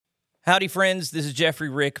Howdy, friends. This is Jeffrey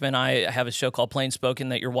Rickman. I have a show called Plain Spoken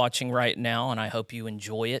that you're watching right now, and I hope you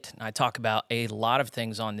enjoy it. I talk about a lot of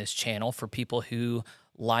things on this channel for people who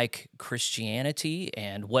like Christianity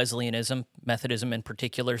and Wesleyanism, Methodism in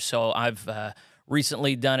particular. So I've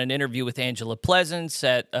recently done an interview with Angela Pleasance,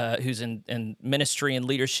 who's in ministry and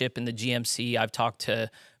leadership in the GMC. I've talked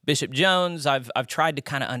to Bishop Jones. I've tried to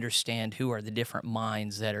kind of understand who are the different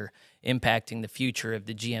minds that are impacting the future of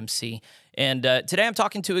the GMC. And today I'm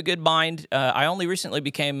talking to a good mind. I only recently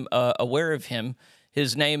became aware of him.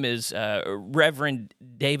 His name is Reverend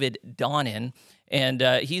David Donnan, and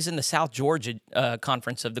he's in the South Georgia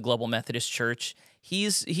Conference of the Global Methodist Church.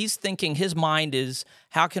 He's thinking, his mind is,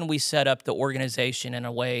 how can we set up the organization in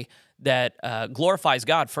a way that glorifies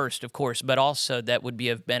God first, of course, but also that would be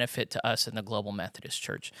of benefit to us in the Global Methodist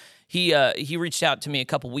Church. He reached out to me a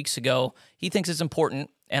couple weeks ago. He thinks it's important,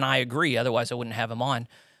 and I agree, otherwise I wouldn't have him on,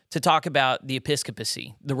 to talk about the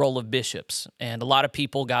episcopacy, the role of bishops. And a lot of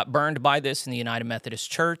people got burned by this in the United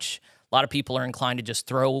Methodist Church. A lot of people are inclined to just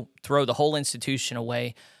throw the whole institution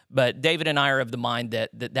away. But David and I are of the mind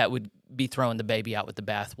that would be throwing the baby out with the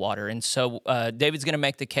bathwater. And so David's going to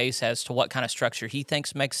make the case as to what kind of structure he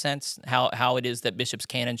thinks makes sense, how it is that bishops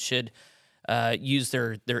can and should use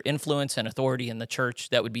their influence and authority in the church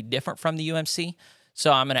that would be different from the UMC. So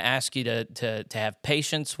I'm going to ask you to have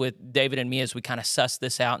patience with David and me as we kind of suss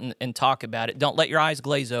this out and talk about it. Don't let your eyes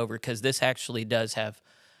glaze over, because this actually does have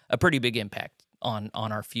a pretty big impact on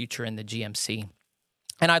our future in the GMC.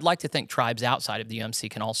 And I'd like to think tribes outside of the UMC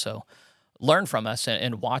can also learn from us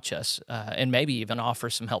and watch us and maybe even offer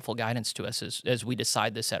some helpful guidance to us as we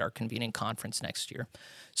decide this at our convening conference next year.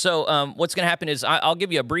 So what's going to happen is I'll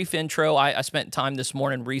give you a brief intro. I spent time this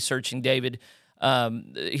morning researching David.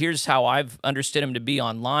 Here's how I've understood him to be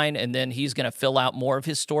online, and then he's going to fill out more of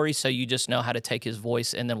his story so you just know how to take his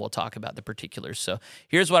voice, and then we'll talk about the particulars. So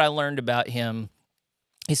here's what I learned about him.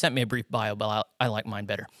 He sent me a brief bio, but I like mine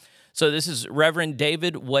better. So this is Reverend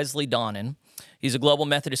David Wesley Donnan. He's a global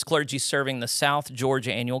Methodist clergy serving the South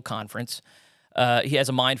Georgia Annual Conference. He has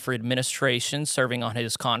a mind for administration, serving on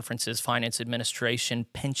his conference's Finance Administration,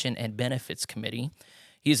 Pension, and Benefits Committee.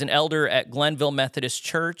 He's an elder at Glenville Methodist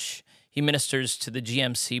Church. He ministers to the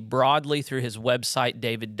GMC broadly through his website,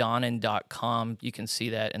 daviddonnan.com. You can see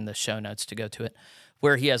that in the show notes to go to it,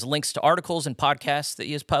 where he has links to articles and podcasts that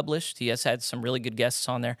he has published. He has had some really good guests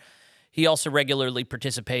on there. He also regularly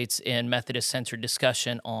participates in Methodist-centered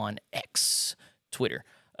discussion on X, Twitter,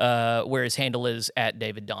 where his handle is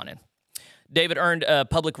 @DavidDonnan. David earned a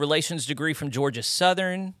public relations degree from Georgia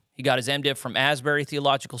Southern. He got his MDiv from Asbury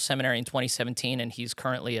Theological Seminary in 2017, and he's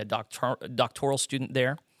currently a doctoral student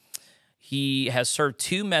there. He has served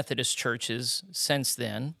 2 Methodist churches since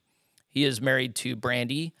then. He is married to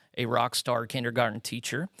Brandy, a rock star kindergarten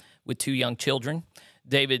teacher with 2 young children.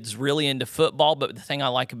 David's really into football, but the thing I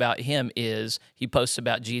like about him is he posts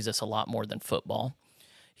about Jesus a lot more than football.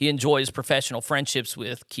 He enjoys professional friendships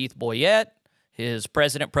with Keith Boyette, his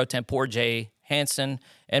president pro tempore Jay Hansen,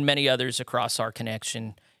 and many others across our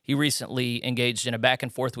connection. He recently engaged in a back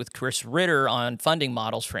and forth with Chris Ritter on funding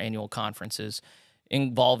models for annual conferences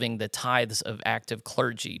involving the tithes of active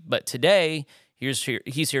clergy. But today, he's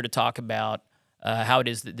here to talk about how it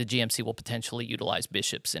is that the GMC will potentially utilize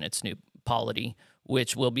bishops in its new polity,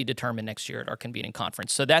 which will be determined next year at our convening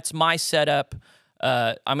conference. So that's my setup.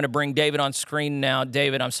 I'm going to bring David on screen now.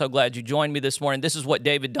 David, I'm so glad you joined me this morning. This is what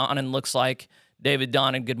David Donnan looks like. David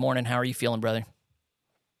Donnan, good morning. How are you feeling, brother?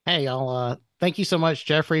 Hey, y'all. Thank you so much,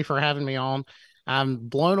 Jeffrey, for having me on. I'm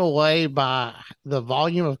blown away by the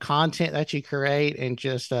volume of content that you create and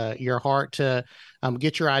just your heart to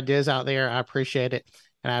get your ideas out there. I appreciate it.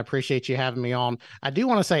 And I appreciate you having me on. I do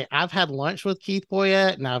want to say I've had lunch with Keith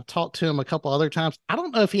Boyette, and I've talked to him a couple other times. I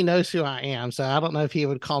don't know if he knows who I am, so I don't know if he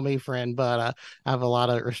would call me friend, but I have a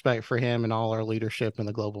lot of respect for him and all our leadership in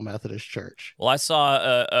the Global Methodist Church. Well, I saw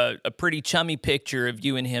a pretty chummy picture of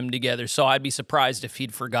you and him together, so I'd be surprised if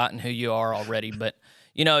he'd forgotten who you are already. But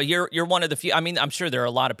you know, you're one of the few. I mean, I'm sure there are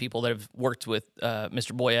a lot of people that have worked with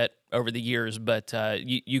Mr. Boyette over the years, but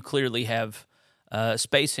you clearly have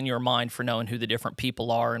space in your mind for knowing who the different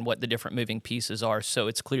people are and what the different moving pieces are. So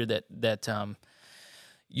it's clear that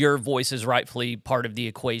your voice is rightfully part of the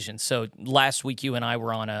equation. So last week, you and I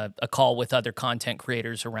were on a call with other content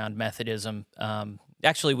creators around Methodism.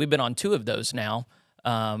 Actually, we've been on 2 of those now,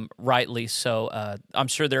 rightly. So I'm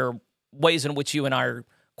sure there are ways in which you and I are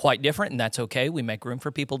quite different, and that's okay. We make room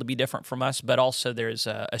for people to be different from us, but also there's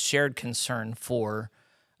a shared concern for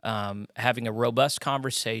having a robust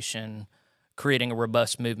conversation, creating a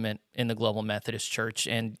robust movement in the Global Methodist Church.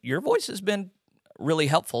 And your voice has been really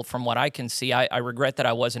helpful from what I can see. I regret that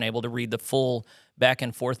I wasn't able to read the full back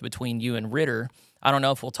and forth between you and Ritter. I don't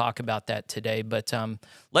know if we'll talk about that today, but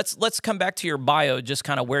let's come back to your bio, just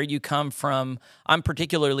kind of where you come from. I'm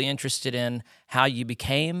particularly interested in how you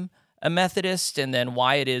became a Methodist, and then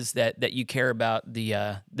why it is that you care about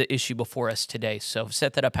the issue before us today. So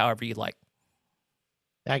set that up however you like.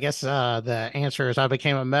 I guess the answer is I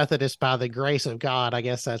became a Methodist by the grace of God. I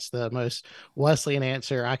guess that's the most Wesleyan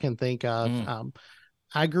answer I can think of. Mm,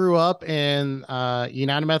 I grew up in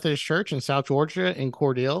United Methodist Church in South Georgia in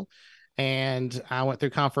Cordele, and I went through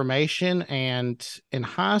confirmation. And in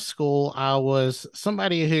high school, I was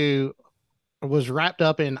somebody who was wrapped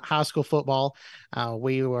up in high school football.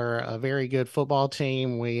 We were a very good football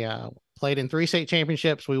team. We played in 3 state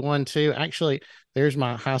championships. We won 2. Actually, there's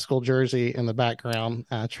my high school jersey in the background.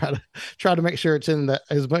 I try to make sure it's in the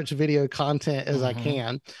as much video content as I hmm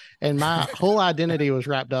can. And my whole identity was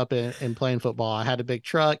wrapped up in playing football. I had a big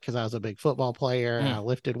truck because I was a big football player. mm. I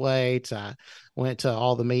lifted weights. I went to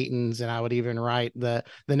all the meetings, and I would even write the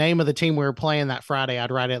name of the team we were playing that Friday.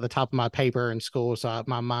 I'd write it at the top of my paper in school, so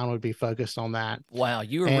my mind would be focused on that. Wow,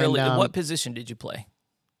 you were And really. What position did you play?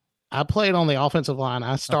 I played on the offensive line.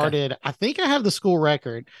 I Okay. started, I think I have the school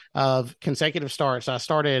record of consecutive starts. I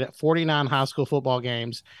started 49 high school football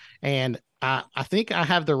games. And I think I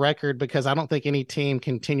have the record because I don't think any team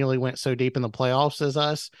continually went so deep in the playoffs as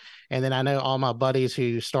us. And then I know all my buddies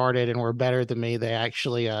who started and were better than me, they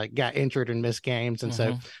actually got injured and missed games. And so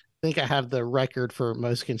I hmm think I have the record for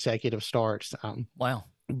most consecutive starts. Wow.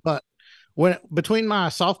 But when between my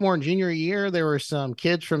sophomore and junior year, there were some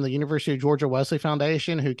kids from the University of Georgia Wesley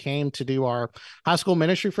Foundation who came to do our high school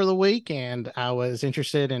ministry for the week, and I was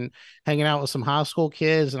interested in hanging out with some high school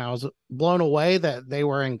kids, and I was blown away that they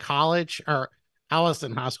were in college, or I was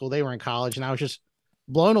in high school, they were in college, and I was just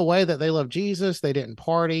blown away that they loved Jesus, they didn't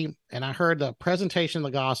party, and I heard the presentation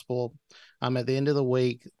of the gospel at the end of the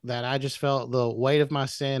week that I just felt the weight of my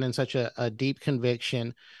sin and such a deep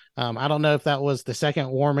conviction. I don't know if that was the second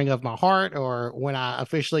warming of my heart or when I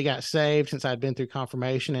officially got saved, since I'd been through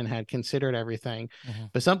confirmation and had considered everything, hmm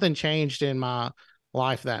but something changed in my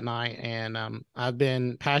life that night. And I've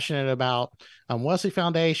been passionate about Wesley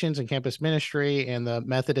Foundations and campus ministry and the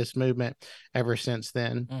Methodist movement ever since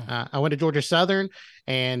then. hmm I went to Georgia Southern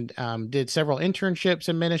and did several internships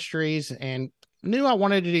in ministries, and knew I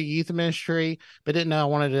wanted to do youth ministry, but didn't know I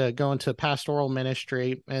wanted to go into pastoral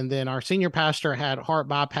ministry. And then our senior pastor had heart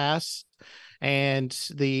bypass, and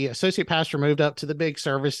the associate pastor moved up to the big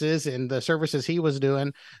services, and the services he was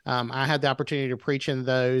doing, I had the opportunity to preach in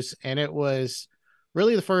those. And it was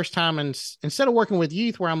really the first time, and instead of working with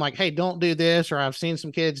youth where I'm like, hey, don't do this, or I've seen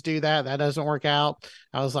some kids do that doesn't work out,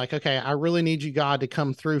 I was like, okay, I really need you, God, to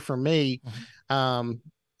come through for me. hmm um,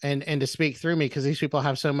 and to speak through me, because these people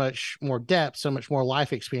have so much more depth, so much more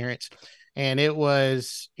life experience. And it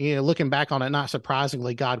was, looking back on it, not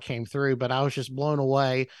surprisingly, God came through, but I was just blown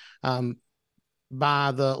away um,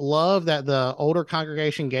 by the love that the older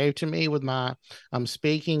congregation gave to me with my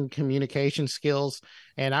speaking communication skills.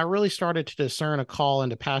 And I really started to discern a call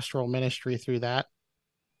into pastoral ministry through that.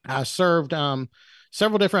 I served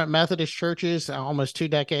several different Methodist churches, almost 2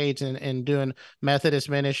 decades in doing Methodist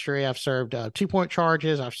ministry. I've served 2 Point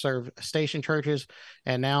charges, I've served station churches,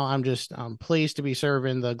 and now I'm just pleased to be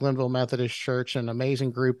serving the Glenville Methodist Church, an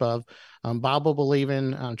amazing group of Bible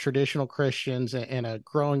believing traditional Christians in a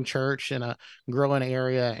growing church in a growing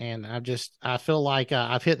area. And I feel like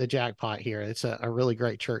I've hit the jackpot here. It's a really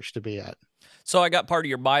great church to be at. So I got part of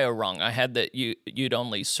your bio wrong. I had that you'd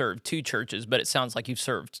only served 2 churches, but it sounds like you've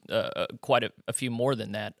served quite a few more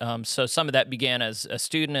than that. So some of that began as a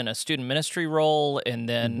student in a student ministry role, and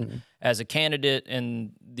then Mhm. as a candidate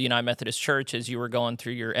in the United Methodist Church as you were going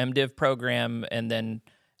through your MDiv program, and then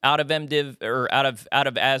out of MDiv or out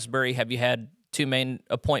of Asbury, have you had 2 main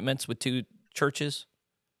appointments with 2 churches?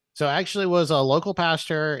 So I actually was a local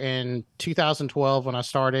pastor in 2012 when I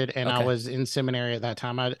started, and I Okay. was in seminary at that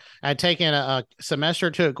time. I'd taken a semester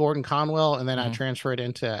or two at Gordon Conwell, and then I hmm transferred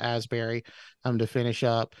into Asbury to finish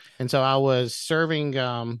up. And so I was serving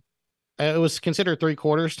it was considered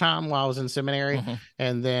 3/4 time while I was in seminary. hmm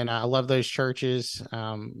And then I love those churches.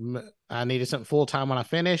 I needed something full time when I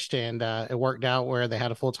finished, and it worked out where they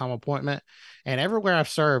had a full time appointment. And everywhere I've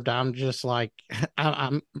served, I'm just like,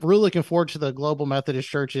 I'm really looking forward to the global Methodist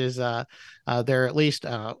churches. There are at least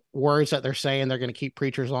words that they're saying they're going to keep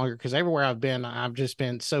preachers longer, because everywhere I've been, I've just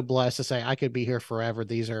been so blessed to say I could be here forever.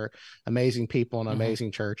 These are amazing people and hmm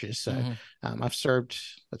amazing churches. So hmm I've served,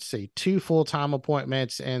 let's see, 2 full-time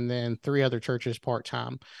appointments, and then 3 other churches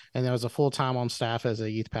part-time. And there was a full-time on staff as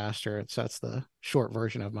a youth pastor. So that's the short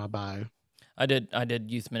version of my bio. I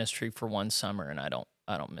did youth ministry for one summer, and I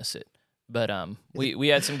don't miss it. But we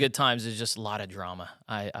had some good times. It's just a lot of drama.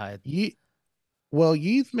 I You, well,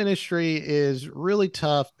 youth ministry is really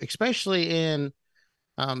tough, especially in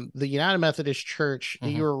the United Methodist Church.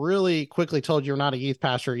 You mhm. were really quickly told you're not a youth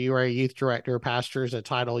pastor, you are a youth director. Pastor is a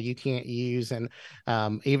title you can't use. And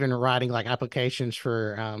even writing like applications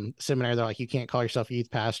for seminary, they're like, you can't call yourself a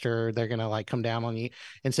youth pastor. They're going to like come down on you.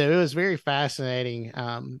 And so it was very fascinating.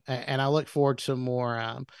 And I look forward to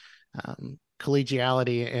more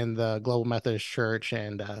collegiality in the Global Methodist Church,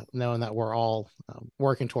 and knowing that we're all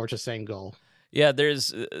working towards the same goal. Yeah,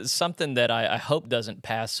 there's something that I hope doesn't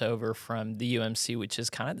pass over from the UMC, which is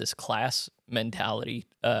kind of this class mentality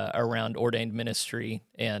around ordained ministry.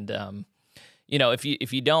 And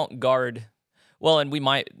if you don't guard, well, and we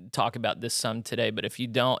might talk about this some today, but if you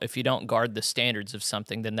don't guard the standards of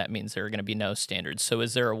something, then that means there are going to be no standards. So,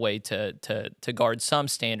 is there a way to guard some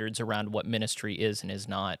standards around what ministry is and is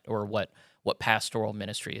not, or what pastoral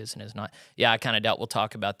ministry is and is not? Yeah, I kind of doubt we'll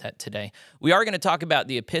talk about that today. We are going to talk about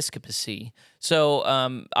the episcopacy. So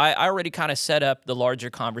I already kind of set up the larger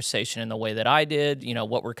conversation in the way that I did,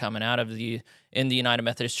 what we're coming out of in the United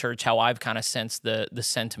Methodist Church, how I've kind of sensed the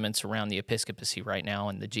sentiments around the episcopacy right now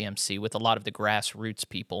and the GMC with a lot of the grassroots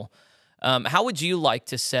people. How would you like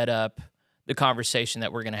to set up the conversation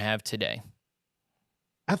that we're going to have today?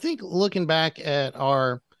 I think looking back at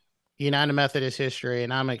our United Methodist history,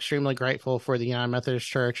 and I'm extremely grateful for the United Methodist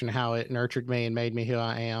Church and how it nurtured me and made me who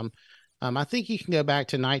I am. I think you can go back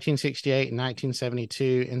to 1968 and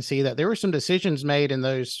 1972 and see that there were some decisions made in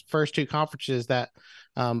those first two conferences that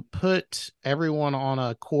put everyone on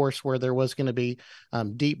a course where there was going to be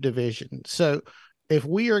deep division. So, if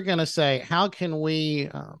we are going to say, how can we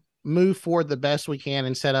move forward the best we can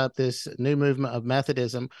and set up this new movement of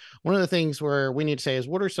Methodism, one of the things where we need to say is,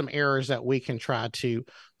 what are some errors that we can try to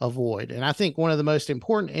avoid? And I think one of the most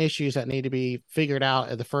important issues that need to be figured out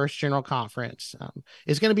at the first general conference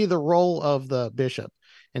is going to be the role of the bishop.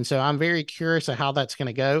 And so I'm very curious of how that's going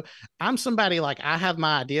to go. I'm somebody like, I have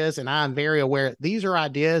my ideas, and I'm very aware these are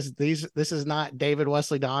ideas. This is not David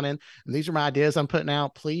Wesley Donnan. These are my ideas I'm putting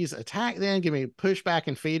out. Please attack them, give me pushback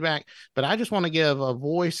and feedback. But I just want to give a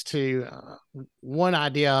voice to one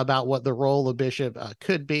idea about what the role of bishop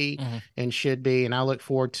could be Mhm. and should be. And I look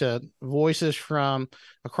forward to voices from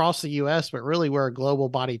across the U.S., but really we're a global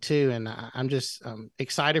body too. And I'm just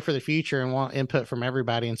excited for the future and want input from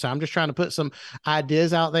everybody. And so I'm just trying to put some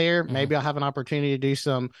ideas out there. Mhm. Maybe I'll have an opportunity to do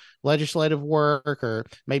some legislative work, or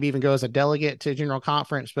maybe even go as a delegate to general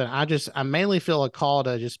conference. But I mainly feel a call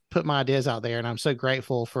to just put my ideas out there. And I'm so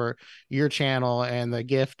grateful for your channel and the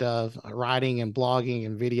gift of writing and blogging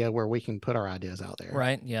and video where we can put our ideas out there.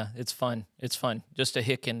 Right. Yeah. It's fun. It's fun. Just a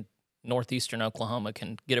hick in northeastern Oklahoma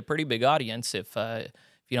can get a pretty big audience if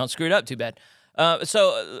you don't screw it up too bad.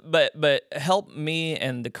 But help me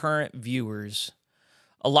and the current viewers.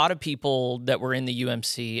 A lot of people that were in the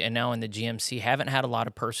UMC and now in the GMC haven't had a lot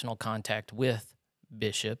of personal contact with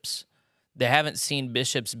bishops. They haven't seen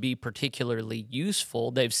bishops be particularly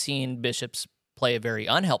useful. They've seen bishops play a very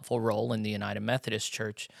unhelpful role in the United Methodist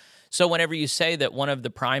Church. So whenever you say that one of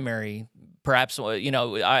the primary, perhaps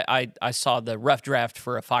I saw the rough draft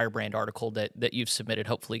for a Firebrand article that you've submitted,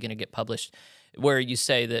 hopefully going to get published, where you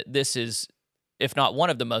say that this is, if not one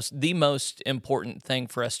of the most important thing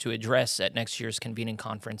for us to address at next year's convening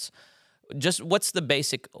conference. Just what's the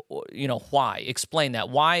basic, why? Explain that.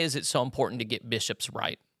 Why is it so important to get bishops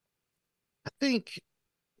right? I think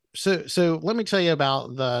so let me tell you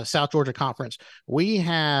about the South Georgia Conference. We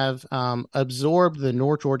have absorbed the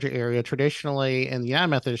North Georgia area. Traditionally, in the United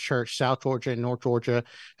Methodist Church, South Georgia and North Georgia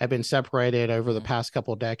have been separated over the past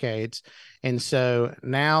couple of decades. And so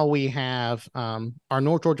now we have our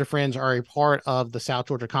North Georgia friends are a part of the South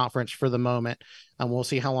Georgia Conference for the moment. And we'll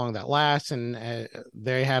see how long that lasts. And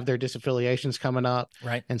they have their disaffiliations coming up.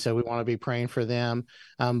 Right. And so we want to be praying for them.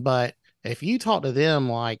 But if you talk to them,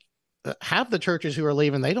 like, half the churches who are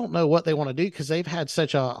leaving, they don't know what they want to do because they've had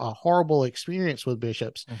such a horrible experience with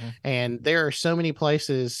bishops. Mhm. And there are so many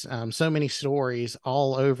places, so many stories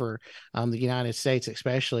all over the United States,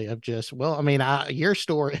 especially of just, well, I mean, your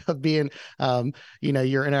story of being,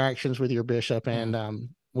 your interactions with your bishop. Mhm. And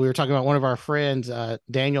we were talking about one of our friends,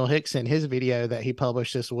 Daniel Hickson, his video that he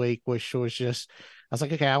published this week, which was just, I was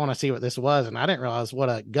like, okay, I want to see what this was. And I didn't realize what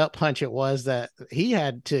a gut punch it was that he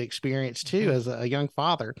had to experience too Mhm. as a young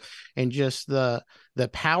father. And just the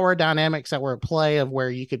power dynamics that were at play of where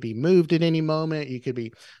you could be moved at any moment, you could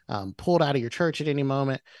be pulled out of your church at any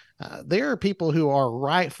moment. there are people who are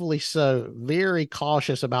rightfully so very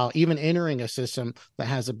cautious about even entering a system that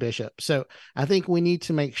has a bishop. So I think we need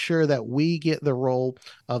to make sure that we get the role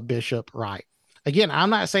of bishop right. Again, I'm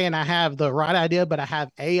not saying I have the right idea, but I have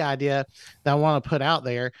a idea that I want to put out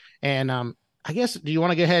there. And I guess, do you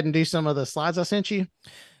want to go ahead and do some of the slides I sent you?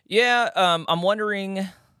 Yeah, I'm wondering.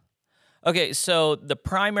 Okay, so the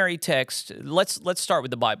primary text. Let's start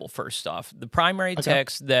with the Bible first off. The primary Okay.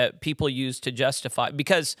 text that people use to justify,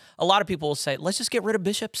 because a lot of people will say, "Let's just get rid of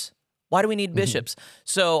bishops. Why do we need Mm-hmm. bishops?"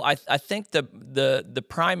 So I think the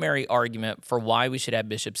primary argument for why we should have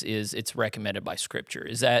bishops is it's recommended by Scripture.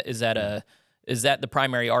 Is that the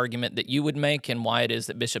primary argument that you would make, and why it is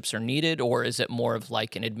that bishops are needed, or is it more of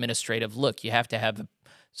like an administrative look? You have to have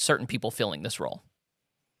certain people filling this role.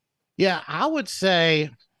 Yeah, I would say,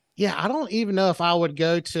 yeah, I don't even know if I would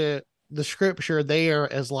go to the scripture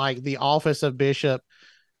there as like the office of bishop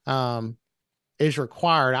um, is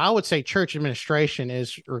required. I would say church administration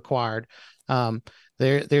is required. Um,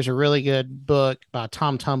 there's a really good book by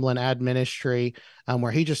Tom Tumblin, Ad Ministry,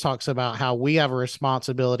 where he just talks about how we have a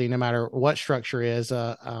responsibility, no matter what structure is,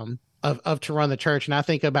 of to run the church. And I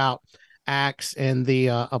think about Acts and the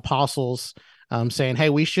apostles saying, "Hey,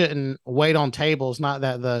 we shouldn't wait on tables." Not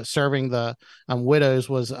that the serving the widows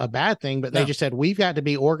was a bad thing, but they No. just said we've got to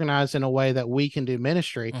be organized in a way that we can do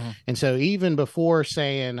ministry. Mhm. And so, even before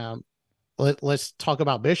saying let's talk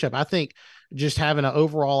about bishop, I think just having an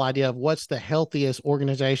overall idea of what's the healthiest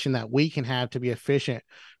organization that we can have to be efficient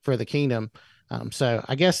for the kingdom. So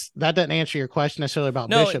I guess that doesn't answer your question necessarily about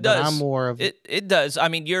No, it bishop, but I'm does. more of It does. I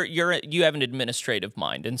mean, you have an administrative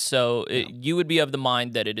mind, and so yeah. you would be of the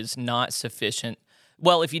mind that it is not sufficient.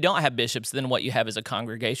 Well, if you don't have bishops, then what you have is a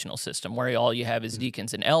congregational system where all you have is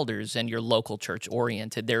deacons and elders, and you're local church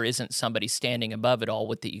oriented. There isn't somebody standing above it all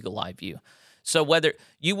with the eagle eye view. So whether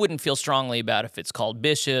you wouldn't feel strongly about if it's called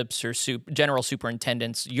bishops or general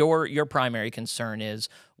superintendents, your primary concern is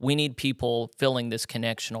we need people filling this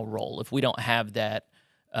connectional role. If we don't have that,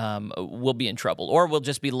 we'll be in trouble, or we'll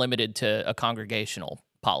just be limited to a congregational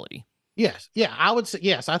polity. Yes, yeah, I would say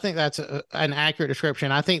yes. I think that's an accurate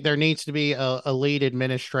description. I think there needs to be a lead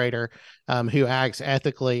administrator who acts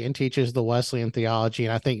ethically and teaches the Wesleyan theology,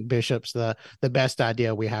 and I think bishop's the best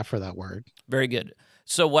idea we have for that word. Very good.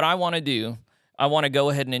 So what I want to do, I want to go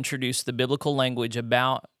ahead and introduce the biblical language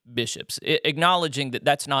about bishops, acknowledging that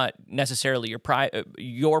that's not necessarily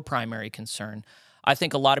your primary concern. I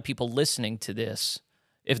think a lot of people listening to this,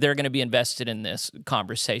 if they're going to be invested in this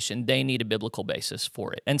conversation, they need a biblical basis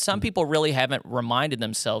for it. And some people really haven't reminded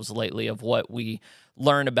themselves lately of what we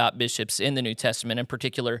learn about bishops in the New Testament, in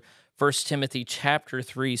particular, 1 Timothy chapter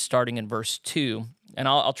 3, starting in verse 2. And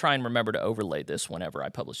I'll try and remember to overlay this whenever I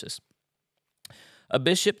publish this. A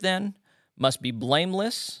bishop, then, must be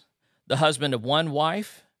blameless, the husband of one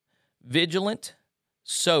wife, vigilant,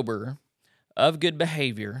 sober, of good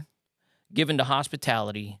behavior, given to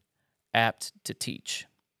hospitality, apt to teach.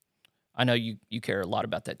 I know you care a lot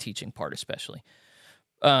about that teaching part especially.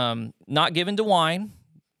 Not given to wine,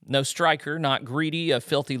 no striker, not greedy of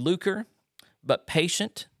filthy lucre, but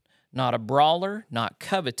patient, not a brawler, not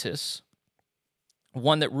covetous,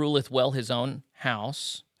 one that ruleth well his own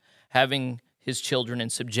house, having his children in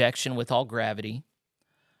subjection with all gravity.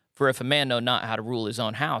 For if a man know not how to rule his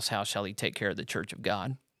own house, how shall he take care of the church of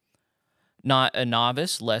God? Not a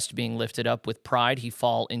novice, lest being lifted up with pride he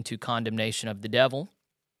fall into condemnation of the devil.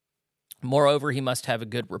 Moreover, he must have a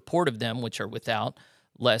good report of them which are without,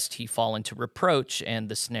 lest he fall into reproach and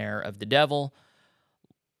the snare of the devil.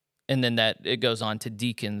 And then that it goes on to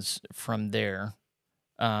deacons from there.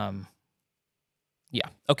 Yeah.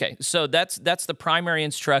 Okay. So that's the primary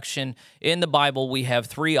instruction in the Bible. We have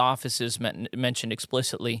three offices mentioned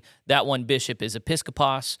explicitly. That one, bishop, is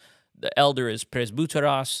episkopos. The elder is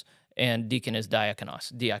presbyteros, and deacon is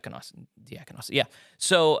diakonos. Diakonos. Yeah.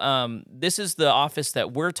 So this is the office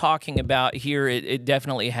that we're talking about here. It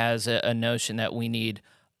definitely has a notion that we need.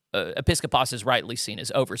 Episkopos is rightly seen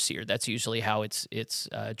as overseer. That's usually how it's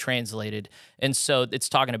translated, and so it's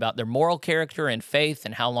talking about their moral character and faith,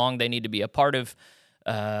 and how long they need to be a part of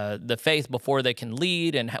the faith before they can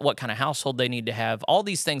lead, and what kind of household they need to have. All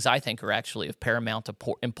these things I think are actually of paramount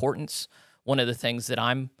importance. One of the things that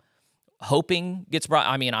I'm hoping gets brought,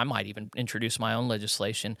 I mean, I might even introduce my own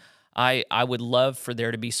legislation. I would love for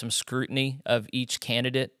there to be some scrutiny of each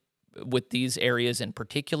candidate with these areas in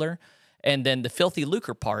particular. And then the filthy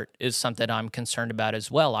lucre part is something I'm concerned about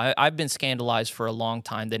as well. I've been scandalized for a long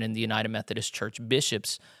time that in the United Methodist Church,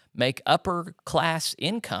 bishops make upper class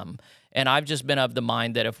income. And I've just been of the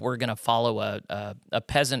mind that if we're going to follow a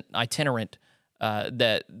peasant itinerant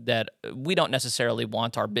that we don't necessarily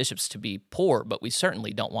want our bishops to be poor, but we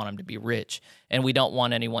certainly don't want them to be rich, and we don't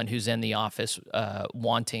want anyone who's in the office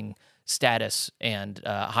wanting status and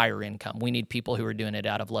higher income. We need people who are doing it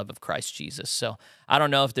out of love of Christ Jesus. So I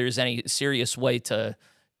don't know if there's any serious way to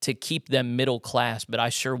keep them middle class, but I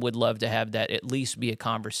sure would love to have that at least be a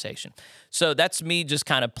conversation. So that's me just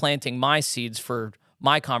kind of planting my seeds for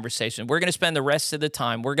my conversation. We're going to spend the rest of the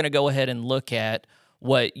time. We're going to go ahead and look at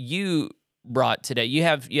what you brought today. You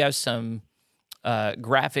have some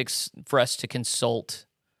graphics for us to consult.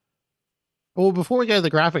 Well, before we go to the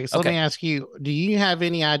graphics, let Okay. me ask you, do you have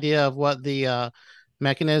any idea of what the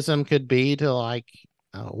mechanism could be to like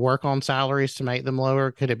work on salaries to make them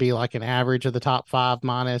lower? Could it be like an average of the top five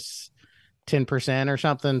minus 10% or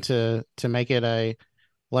something to make it a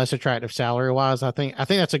less attractive salary wise? I think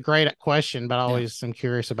that's a great question, but I Yeah. always am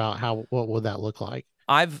curious about what would that look like.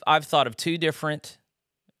 I've thought of two different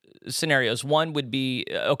scenarios. One would be,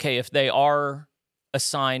 okay, if they are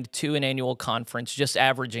assigned to an annual conference, just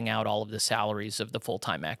averaging out all of the salaries of the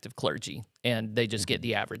full-time active clergy, and they just get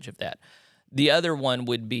the average of that. The other one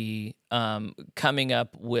would be coming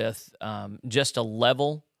up with just a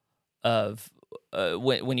level of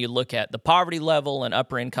when you look at the poverty level and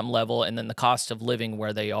upper income level, and then the cost of living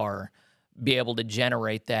where they are, be able to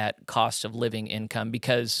generate that cost of living income.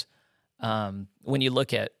 Because when you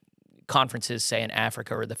look at conferences, say in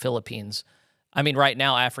Africa or the Philippines, I mean, right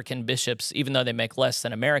now, African bishops, even though they make less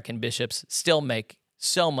than American bishops, still make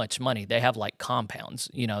so much money. They have like compounds,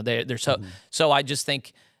 they're so, so I just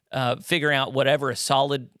think figuring out whatever a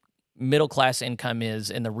solid middle class income is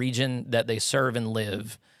in the region that they serve and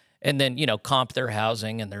live, and then, comp their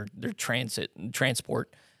housing and their transit and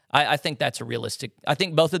transport. I think that's a realistic, I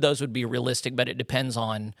think both of those would be realistic, but it depends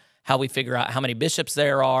on how we figure out how many bishops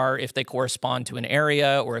there are, if they correspond to an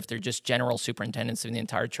area, or if they're just general superintendents of the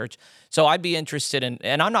entire church. So I'd be interested in,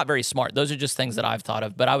 and I'm not very smart, those are just things that I've thought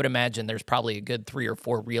of, but I would imagine there's probably a good 3 or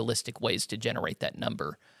 4 realistic ways to generate that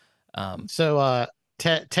number. So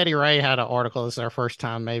Teddy Ray had an article. This is our first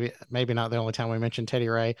time, maybe not the only time we mentioned Teddy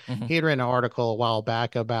Ray. Mhm. He had written an article a while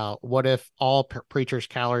back about what if all preachers'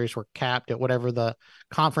 calories were capped at whatever the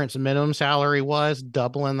conference minimum salary was,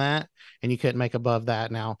 doubling that, and you couldn't make above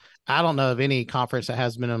that. Now, I don't know of any conference that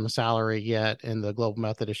has minimum salary yet in the Global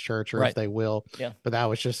Methodist Church, or Right. if they will. Yeah. But that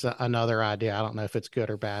was just another idea. I don't know if it's good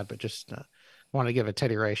or bad, but just want to give a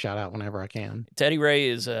Teddy Ray shout out whenever I can. Teddy Ray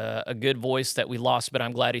is a good voice that we lost, but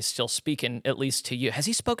I'm glad he's still speaking, at least to you. Has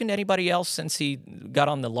he spoken to anybody else since he got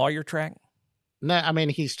on the lawyer track? No, I mean,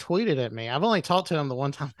 he's tweeted at me. I've only talked to him the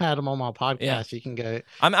one time I had him on my podcast. Yeah. You can go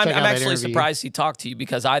I'm check out that actually interview. surprised he talked to you,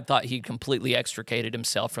 because I thought he completely extricated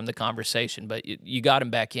himself from the conversation, but you got him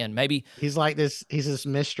back in. Maybe He's like this. He's this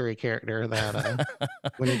mystery character that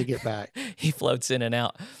we need to get back. he floats in and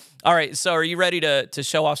out. All right, so are you ready to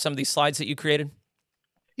show off some of these slides that you created?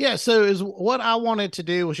 Yeah. So is what I wanted to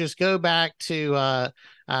do was just go back to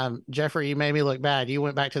Jeffrey. You made me look bad. You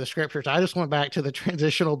went back to the scriptures. I just went back to the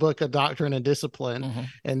transitional book of Doctrine and Discipline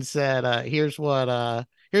and said, here's what I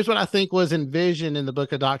think was envisioned in the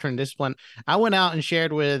book of Doctrine and Discipline. I went out and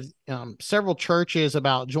shared with several churches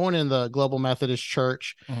about joining the Global Methodist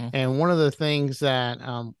Church, and one of the things that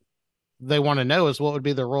they want to know is what would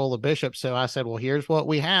be the role of bishop. So I said, well, here's what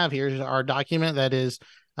we have. Here's our document that is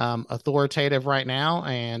authoritative right now,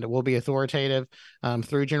 and will be authoritative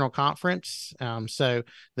through General Conference. So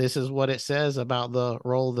this is what it says about the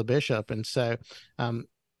role of the bishop. And so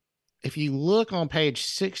if you look on page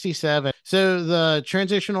 67, so the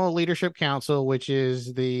Transitional Leadership Council, which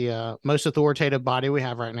is the most authoritative body we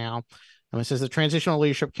have right now, it says the Transitional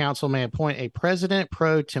Leadership Council may appoint a president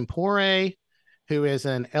pro tempore, who is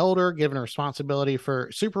an elder given responsibility for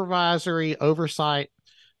supervisory oversight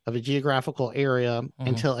of a geographical area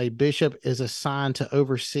until a bishop is assigned to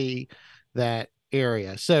oversee that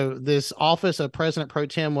area. So this office of president pro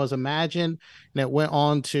tem was imagined, and it went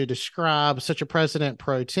on to describe such a president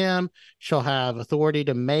pro tem shall have authority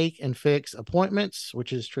to make and fix appointments,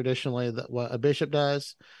 which is traditionally what a bishop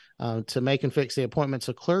does, to make and fix the appointments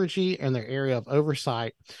of clergy in their area of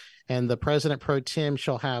oversight. And the president pro tem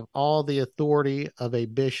shall have all the authority of a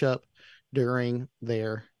bishop during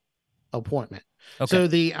their appointment. Okay. So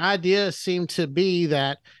the idea seemed to be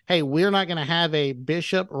that, hey, we're not going to have a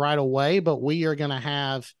bishop right away, but we are going to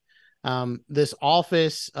have this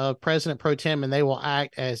office of president pro tem, and they will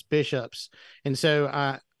act as bishops. And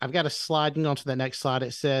so I've got a slide. You can go on to the next slide.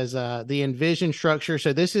 It says the envision structure.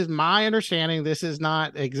 So this is my understanding. This is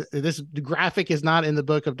not this graphic is not in the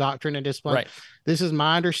book of Doctrine and Discipline. Right. This is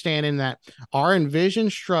my understanding that our envision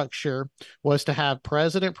structure was to have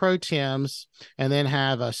president pro tems and then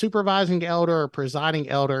have a supervising elder or presiding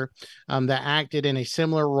elder that acted in a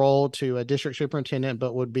similar role to a district superintendent,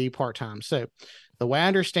 but would be part-time. So the way I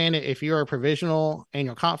understand it, if you're a provisional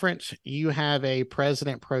annual conference, you have a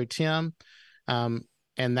president pro tem.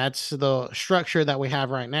 And that's the structure that we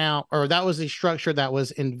have right now, or that was the structure that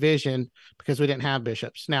was envisioned because we didn't have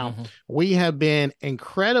bishops. Now, we have been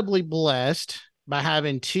incredibly blessed by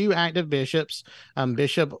having two active bishops.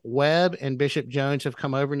 Bishop Webb and Bishop Jones have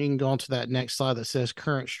come over, and you can go on to that next slide that says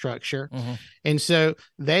current structure. And so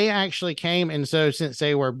they actually came. And so since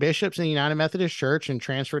they were bishops in the United Methodist Church and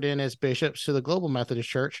transferred in as bishops to the Global Methodist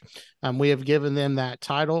Church, we have given them that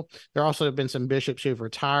title. There also have been some bishops who've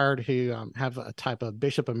retired who have a type of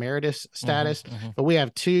bishop emeritus status, but we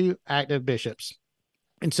have two active bishops.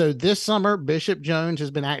 And so this summer, Bishop Jones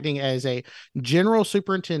has been acting as a general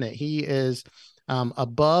superintendent. He is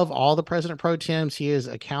above all the president pro tems. He is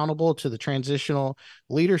accountable to the transitional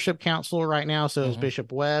leadership council right now. So is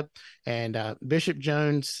Bishop Webb, and Bishop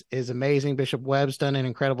Jones is amazing. Bishop Webb's done an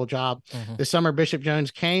incredible job. This summer, Bishop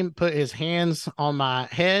Jones came, put his hands on my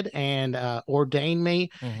head, and ordained me.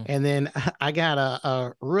 And then I got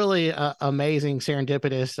a really amazing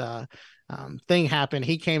serendipitous thing happened.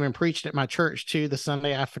 He came and preached at my church too the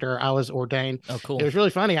Sunday after I was ordained. Oh, cool. It was really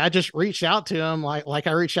funny. I just reached out to him like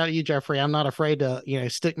I reached out to you, Jeffrey. I'm not afraid to,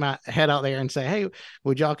 stick my head out there and say, hey,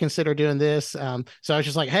 would y'all consider doing this? So I was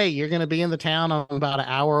just like, hey, you're going to be in the town. I'm about an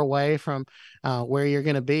hour away from where you're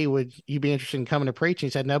going to be. Would you be interested in coming to preach? And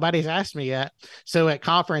he said, nobody's asked me yet. So at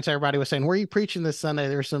conference, everybody was saying, where are you preaching this Sunday?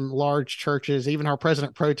 There's some large churches. Even our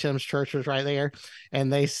president pro tem's church was right there.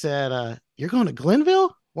 And they said, you're going to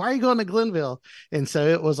Glenville? Why are you going to Glenville? And so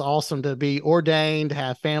it was awesome to be ordained, to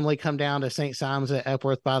have family come down to St. Simon's at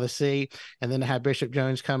Epworth by the Sea, and then to have Bishop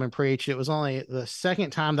Jones come and preach. It was only the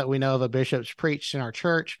second time that we know of a bishop's preached in our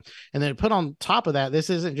church. And then put on top of that, this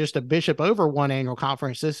isn't just a bishop over one annual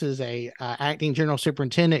conference. This is a acting general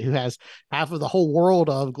superintendent who has half of the whole world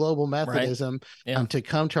of global Methodism. To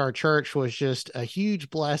come to our church was just a huge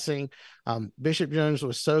blessing. Bishop Jones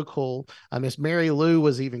was so cool. Miss Mary Lou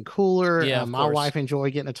was even cooler. My wife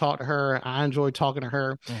enjoyed getting to talk to her. I enjoyed talking to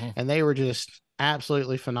her, and they were just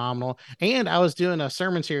absolutely phenomenal. And I was doing a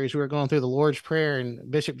sermon series. We were going through the Lord's Prayer, and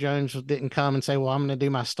Bishop Jones didn't come and say, well, I'm going to do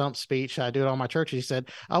my stump speech. I do it on my church. He said,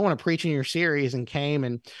 I want to preach in your series, and came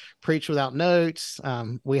and preached without notes.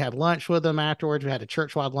 We had lunch with them afterwards. We had a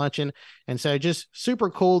church-wide luncheon. And so just super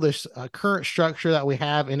cool, this current structure that we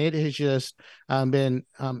have. And it has just been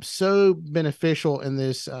so beneficial in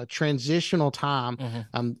this transitional time.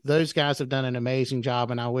 Those guys have done an amazing job,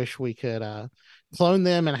 and I wish we could clone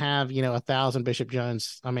them and have 1,000 Bishop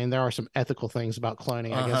Jones. I mean, there are some ethical things about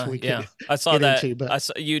cloning. I guess we could. I saw that. Into, but I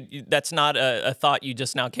saw you. That's not a thought you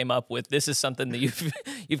just now came up with. This is something that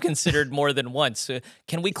you've considered more than once.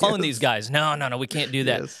 Can we clone these guys? No, we can't do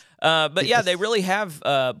that. But yeah, they really have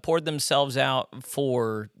poured themselves out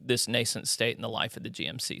for this nascent state in the life of the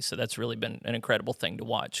GMC. So that's really been an incredible thing to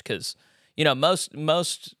watch, because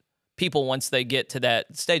most people, once they get to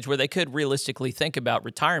that stage where they could realistically think about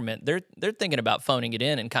retirement, they're thinking about phoning it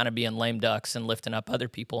in and kind of being lame ducks and lifting up other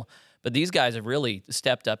people. But these guys have really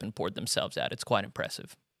stepped up and poured themselves out. It's quite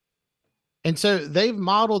impressive. And so they've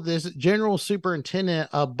modeled this general superintendent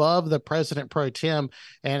above the president pro tem.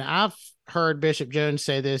 And I've heard Bishop Jones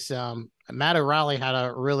say this. Matt O'Reilly had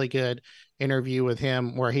a really good interview with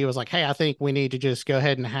him where he was like, hey, I think we need to just go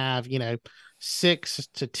ahead and have, 6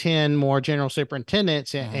 to 10 more general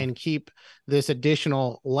superintendents and keep this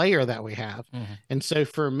additional layer that we have. And so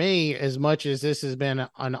for me, as much as this has been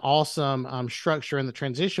an awesome structure in the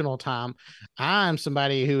transitional time, I'm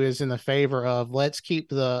somebody who is in the favor of let's keep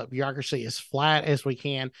the bureaucracy as flat as we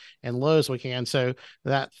can and low as we can. So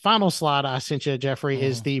that final slide I sent you, Jeffrey,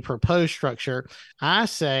 is the proposed structure. I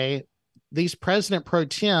say these president pro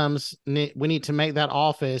tems, we need to make that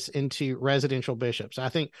office into residential bishops. I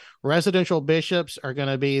think residential bishops are going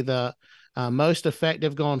to be the most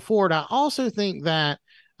effective going forward. I also think that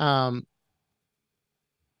we're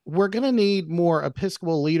going to need more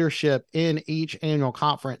Episcopal leadership in each annual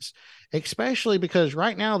conference, especially because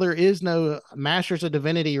right now there is no Masters of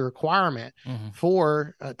Divinity requirement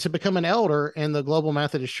for to become an elder in the Global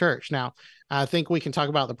Methodist Church. Now, I think we can talk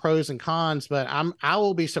about the pros and cons, but I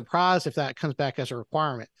will be surprised if that comes back as a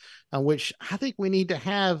requirement, which I think we need to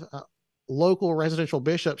have local residential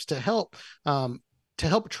bishops to help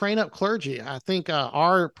train up clergy. I think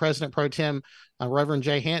our president pro tem, Reverend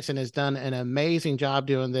Jay Hanson has done an amazing job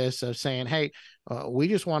doing this, of saying, hey, we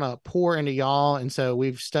just want to pour into y'all. And so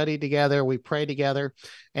we've studied together, we pray together,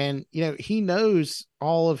 and, he knows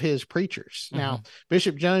all of his preachers. Mm-hmm. Now,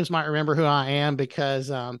 Bishop Jones might remember who I am because,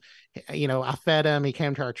 I fed him, he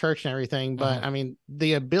came to our church and everything. Mm-hmm. But I mean,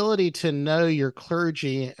 the ability to know your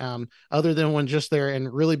clergy, other than when just they're in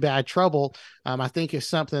really bad trouble, I think is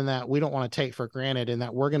something that we don't want to take for granted, and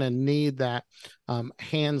that we're going to need that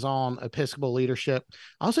hands-on Episcopal leadership.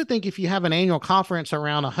 I also think if you have an annual conference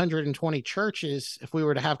around 120 churches, if we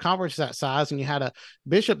were to have conferences that size and you had a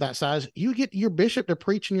bishop that size, you get your bishop to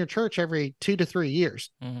preach in your church every 2 to 3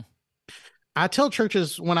 years. Mm-hmm. I tell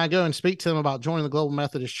churches when I go and speak to them about joining the Global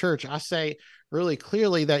Methodist Church, I say really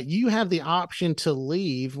clearly that you have the option to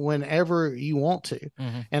leave whenever you want to.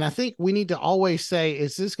 Mm-hmm. And I think we need to always say,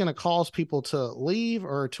 is this going to cause people to leave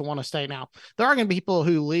or to want to stay? Now, there are going to be people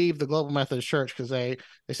who leave the Global Methodist Church because they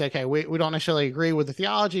say, okay, we don't necessarily agree with the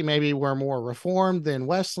theology. Maybe we're more Reformed than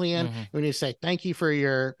Wesleyan. Mm-hmm. We need to say, thank you for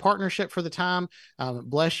your partnership for the time.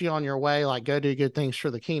 Bless you on your way. Like, go do good things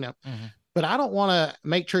for the kingdom. Mm-hmm. But I don't want to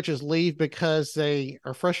make churches leave because they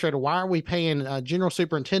are frustrated. Why are we paying general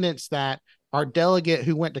superintendents that our delegate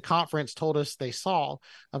who went to conference told us they saw,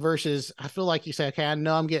 versus I feel like you say, okay, I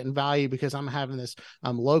know I'm getting value because I'm having this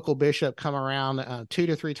local bishop come around 2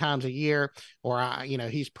 to 3 times a year, or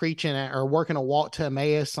he's preaching or working a walk to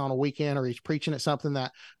Emmaus on a weekend, or he's preaching at something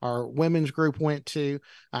that our women's group went to.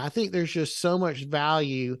 I think there's just so much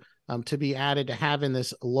value to be added to having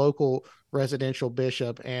this local residential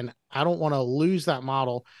bishop, and I don't want to lose that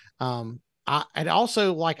model. And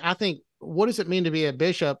also, I think, what does it mean to be a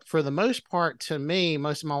bishop? For the most part, to me,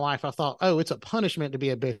 most of my life, I thought, oh, it's a punishment to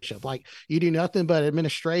be a bishop. Like, you do nothing but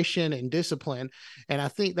administration and discipline. And I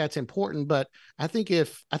think that's important. But I think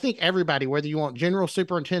everybody, whether you want general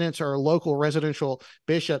superintendents or local residential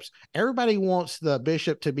bishops, everybody wants the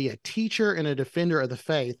bishop to be a teacher and a defender of the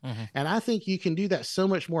faith. Mm-hmm. And I think you can do that so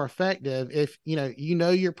much more effective if,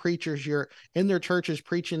 your preachers, you're in their churches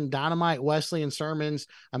preaching dynamite Wesleyan sermons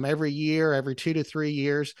every year, every 2 to 3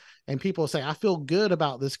 years. And people say, I feel good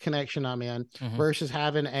about this connection I'm in, Mm-hmm. versus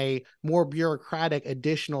having a more bureaucratic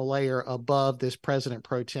additional layer above this president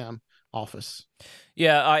pro tem office.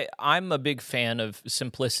 Yeah, I'm a big fan of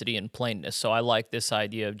simplicity and plainness. So I like this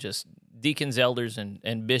idea of just deacons, elders,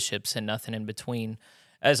 and bishops and nothing in between.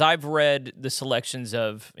 As I've read the selections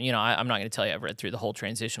of, I'm not going to tell you I've read through the whole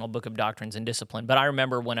transitional book of doctrines and discipline, but I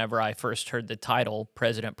remember whenever I first heard the title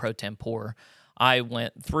President pro tempore, I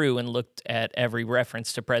went through and looked at every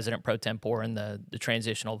reference to President pro tempore in the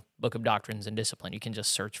transitional book of doctrines and discipline. You can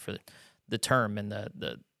just search for the term in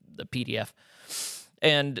the PDF.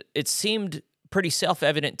 And it seemed pretty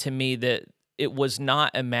self-evident to me that it was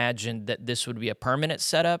not imagined that this would be a permanent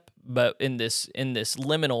setup, but in this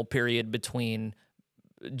liminal period between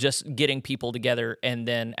just getting people together and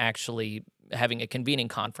then actually having a convening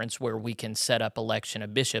conference where we can set up election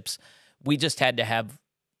of bishops, we just had to have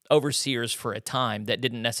overseers for a time that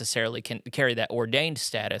didn't necessarily carry that ordained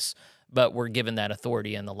status, but were given that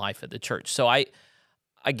authority in the life of the church. So I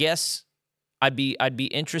guess I'd be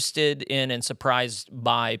interested in and surprised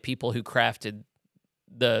by people who crafted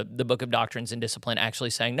the Book of Doctrines and Discipline actually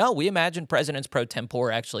saying, no, we imagine presidents pro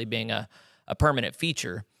tempore actually being a permanent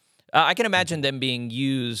feature. I can imagine them being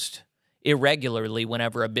used irregularly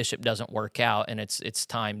whenever a bishop doesn't work out and it's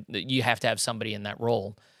time that you have to have somebody in that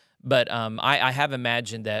role. But I have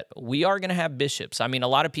imagined that we are going to have bishops. I mean, a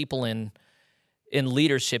lot of people in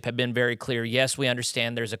leadership have been very clear. Yes, we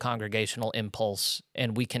understand there's a congregational impulse,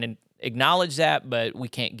 and we can acknowledge that, but we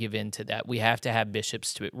can't give in to that. We have to have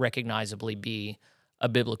bishops to recognizably be a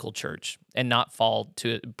biblical church and not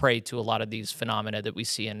prey to a lot of these phenomena that we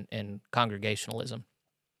see in congregationalism.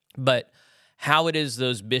 But how it is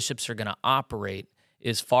those bishops are going to operate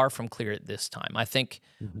is far from clear at this time. I think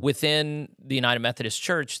within the United Methodist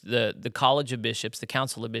Church, the College of Bishops, the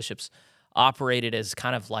Council of Bishops, operated as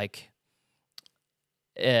kind of like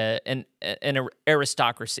an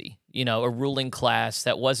aristocracy, a ruling class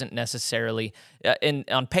that wasn't necessarily, and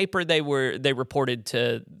on paper they reported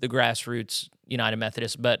to the grassroots United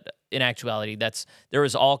Methodist, but in actuality there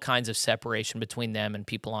was all kinds of separation between them and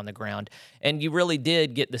people on the ground. And you really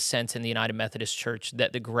did get the sense in the United Methodist Church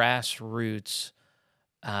that the grassroots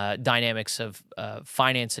dynamics of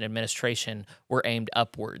finance and administration were aimed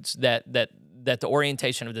upwards, that the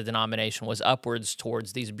orientation of the denomination was upwards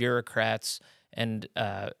towards these bureaucrats and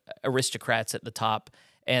aristocrats at the top,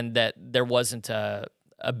 and that there wasn't a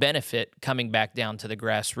benefit coming back down to the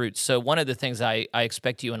grassroots. So one of the things I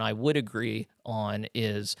expect you and I would agree on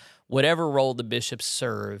is whatever role the bishops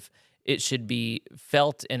serve, it should be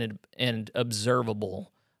felt and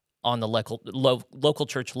observable on the local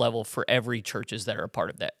church level for every churches that are a part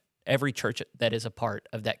of that, every church that is a part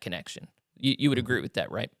of that connection. You would agree with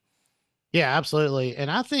that, right? Yeah, absolutely. And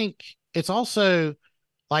I think it's also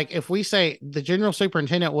like if we say the general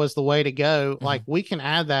superintendent was the way to go, like Hmm. we can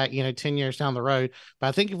add that, 10 years down the road. But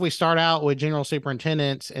I think if we start out with general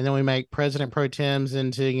superintendents and then we make president pro tems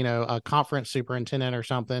into, a conference superintendent or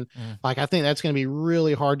something, Hmm. like I think that's going to be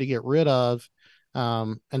really hard to get rid of.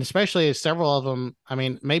 And especially as several of them, I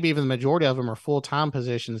mean, maybe even the majority of them are full time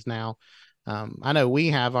positions now. I know we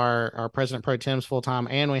have our president pro tems full time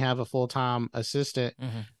and we have a full time assistant.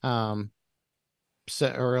 Hmm. Um, so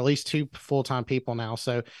or at least two full-time people now,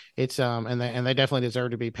 so it's and they definitely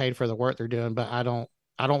deserve to be paid for the work they're doing, but I don't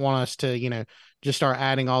want us to just start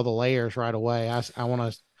adding all the layers right away. I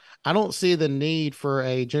want to I don't see the need for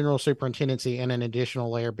a general superintendency and an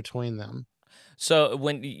additional layer between them. So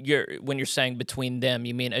when you're saying between them,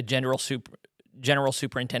 you mean a general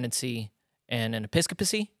superintendency and an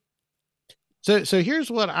episcopacy? So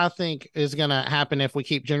here's what I think is going to happen if we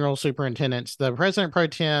keep general superintendents. The president pro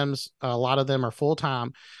tems, a lot of them are full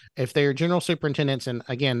time. If they're general superintendents, and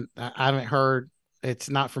again, I haven't heard.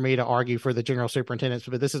 It's not for me to argue for the general superintendents,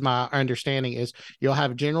 but this is my understanding: is you'll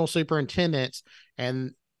have general superintendents,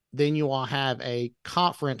 and then you will have a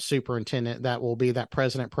conference superintendent that will be that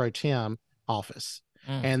president pro tem office,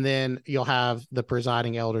 Mm. and then you'll have the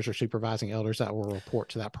presiding elders or supervising elders that will report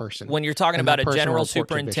to that person, When you're talking and about that a person will general report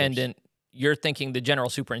to bishops. superintendent, you're thinking the general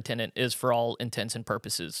superintendent is, for all intents and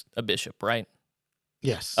purposes, a bishop, right?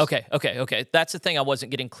 Yes. Okay. That's the thing I wasn't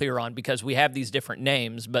getting clear on, because we have these different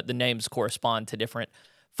names, but the names correspond to different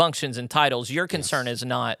functions and titles. Your concern Yes. is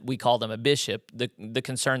not we call them a bishop. The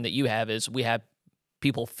concern that you have is we have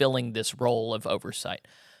people filling this role of oversight.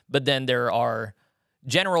 But then there are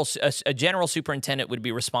a general superintendent would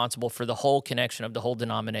be responsible for the whole connection of the whole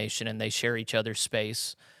denomination, and they share each other's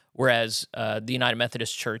space. Whereas the United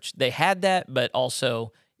Methodist Church, they had that, but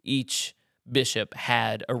also each bishop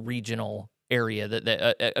had a regional area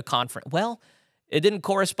that a conference. Well, it didn't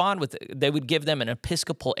correspond with. They would give them an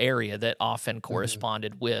episcopal area that often Mhm.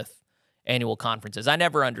 corresponded with annual conferences. I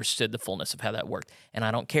never understood the fullness of how that worked, and I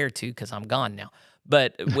don't care to because I'm gone now.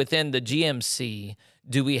 But within the GMC,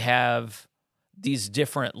 do we have these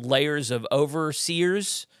different layers of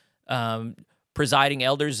overseers, um, presiding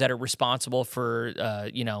elders that are responsible for,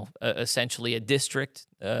 essentially a district,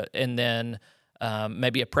 and then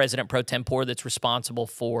maybe a president pro tempore that's responsible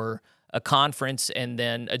for a conference, and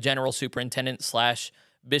then a general superintendent slash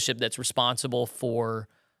bishop that's responsible for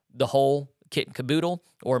the whole kit and caboodle,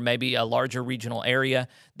 or maybe a larger regional area.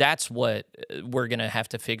 That's what we're going to have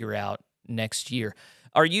to figure out next year.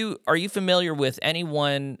 Are you familiar with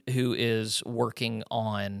anyone who is working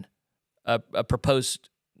on a proposed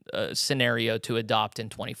scenario to adopt in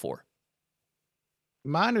 24?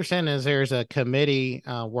 My understanding is there's a committee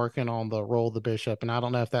working on the role of the bishop, and I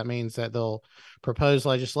don't know if that means that they'll propose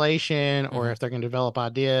legislation or Hmm. if they're going to develop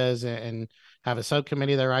ideas and have a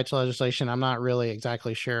subcommittee that writes legislation. I'm not really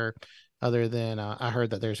exactly sure, other than I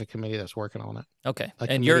heard that there's a committee that's working on it, Okay, a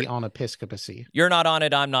and committee on episcopacy. you're not on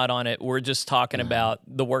it. I'm not on it. We're just talking No, about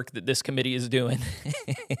the work that this committee is doing,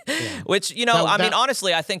 yeah, which, that I mean, that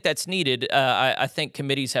honestly, I think that's needed. I think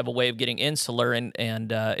committees have a way of getting insular, and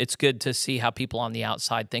it's good to see how people on the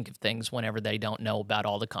outside think of things whenever they don't know about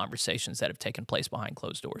all the conversations that have taken place behind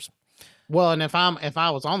closed doors. Well, and if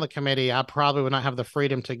I was on the committee, I probably would not have the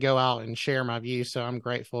freedom to go out and share my views. So I'm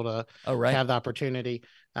grateful Oh, to right. have the opportunity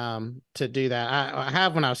to do that. I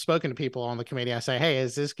have when I've spoken to people on the committee, I say, hey,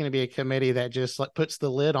 is this going to be a committee that just like puts the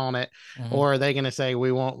lid on it, Hmm. or are they going to say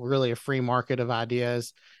we want really a free market of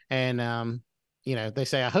ideas? And they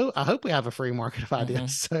say I hope we have a free market of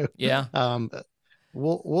ideas. Hmm. So Yeah. um,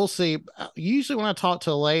 we'll see. Usually, when I talk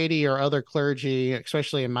to a lady or other clergy,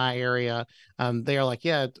 especially in my area, they are like,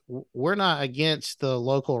 "Yeah, we're not against the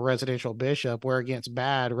local residential bishop. We're against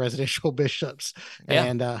bad residential bishops." Yeah.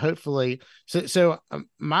 And hopefully,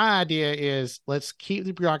 my idea is let's keep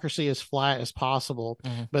the bureaucracy as flat as possible.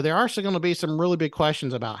 Hmm. But there are still going to be some really big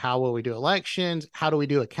questions about how will we do elections, how do we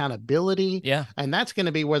do accountability, Yeah. and that's going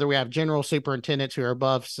to be whether we have general superintendents who are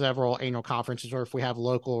above several annual conferences, or if we have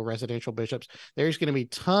local residential bishops. There's going to be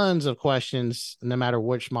tons of questions no matter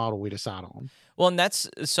which model we decide on. Well, and that's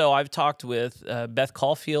so I've talked with Beth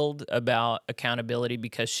Caulfield about accountability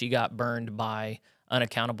because she got burned by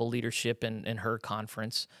unaccountable leadership in her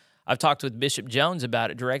conference. I've talked with Bishop Jones about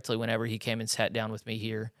it directly whenever he came and sat down with me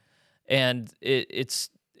here. And it's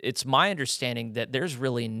my understanding that there's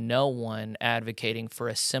really no one advocating for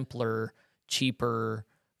a simpler, cheaper,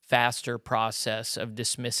 faster process of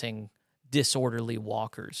dismissing disorderly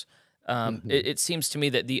walkers. Hmm. It seems to me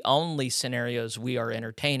that the only scenarios we are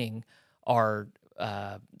entertaining are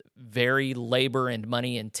uh, very labor and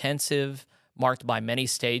money intensive, marked by many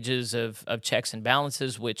stages of checks and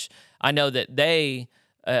balances, which I know that they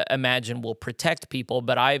imagine will protect people,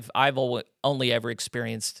 but only ever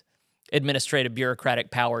experienced administrative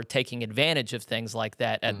bureaucratic power taking advantage of things like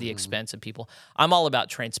that at the Hmm. expense of people. I'm all about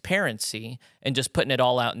transparency and just putting it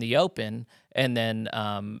all out in the open, and then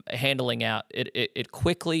handling out it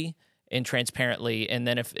quickly and transparently. And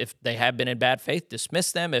then if they have been in bad faith,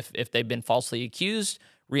 dismiss them. If they've been falsely accused,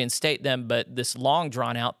 reinstate them. But this long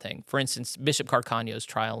drawn out thing, for instance, Bishop Carcanio's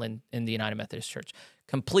trial in the United Methodist Church,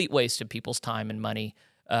 complete waste of people's time and money.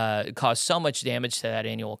 Caused so much damage to that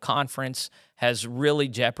annual conference, has really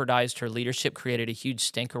jeopardized her leadership, created a huge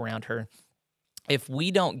stink around her. If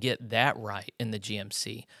we don't get that right in the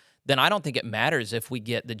GMC, then I don't think it matters if we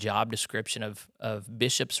get the job description of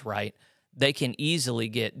bishops right. They can easily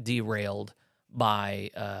get derailed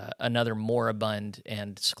by another moribund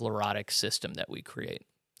and sclerotic system that we create.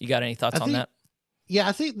 You got any I thoughts on think that? Yeah,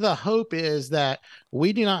 I think the hope is that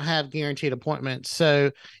we do not have guaranteed appointments.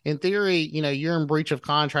 So, in theory, you're in breach of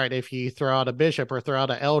contract if you throw out a bishop or throw out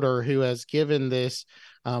an elder who has given this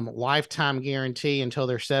lifetime guarantee until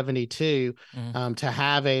they're 72 Mhm. to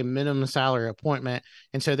have a minimum salary appointment.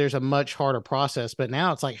 And so there's a much harder process. But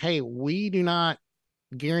now it's like, hey, we do not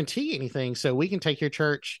guarantee anything. So we can take your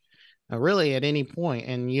church really at any point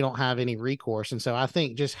and you don't have any recourse. And so I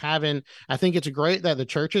think I think it's great that the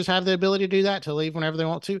churches have the ability to do that, to leave whenever they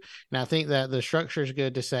want to. And I think that the structure is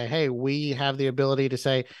good to say, hey, we have the ability to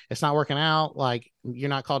say, it's not working out. Like, you're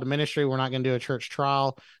not called to ministry. We're not going to do a church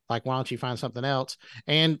trial. Like, why don't you find something else?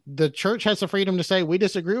 And the church has the freedom to say, we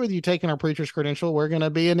disagree with you taking our preacher's credential. We're going to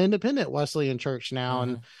be an independent Wesleyan church now.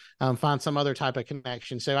 And Mhm. find some other type of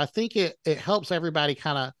connection. So I think it helps everybody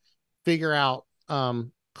kind of figure out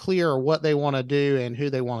clear what they want to do and who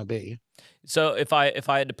they want to be. So if I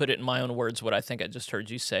had to put it in my own words, what I think I just heard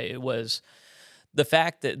you say, it was the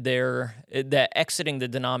fact that that exiting the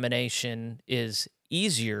denomination is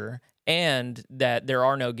easier, and that there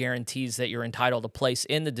are no guarantees that you're entitled to place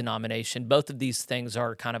in the denomination. Both of these things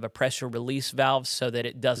are kind of a pressure release valve so that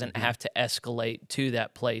it doesn't Mm-hmm. have to escalate to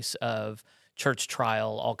that place of church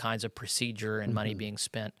trial, all kinds of procedure and money Mm-hmm. being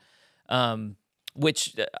spent. Um,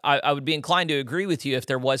 which I would be inclined to agree with you if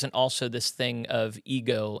there wasn't also this thing of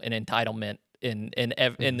ego and entitlement in the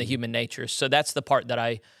Mm-hmm. human nature. So that's the part that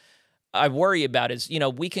I worry about is,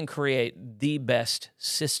 we can create the best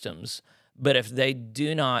systems, but if they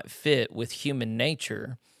do not fit with human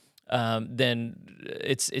nature, then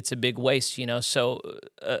it's a big waste. So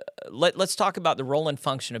let's talk about the role and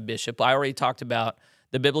function of bishop. I already talked about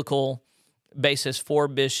the biblical basis for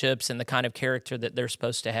bishops and the kind of character that they're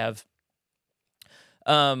supposed to have.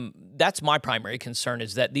 That's my primary concern,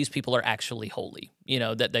 is that these people are actually holy.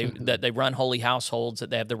 That they Mm-hmm. run holy households, that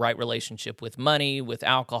they have the right relationship with money, with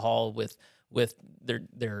alcohol, with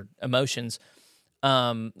their emotions.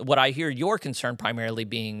 What I hear your concern primarily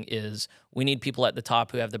being is we need people at the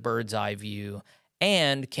top who have the bird's eye view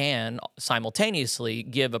and can simultaneously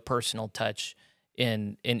give a personal touch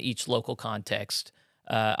in each local context.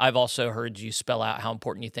 I've also heard you spell out how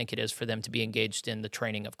important you think it is for them to be engaged in the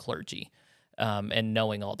training of clergy, and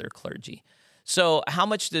knowing all their clergy. So, how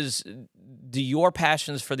much do your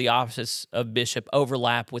passions for the office of bishop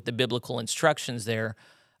overlap with the biblical instructions there?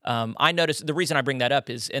 I noticed the reason I bring that up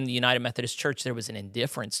is in the United Methodist Church, there was an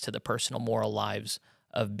indifference to the personal moral lives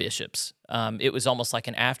of bishops. It was almost like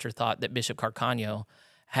an afterthought that Bishop Carcanio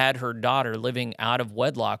had her daughter living out of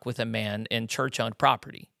wedlock with a man in church owned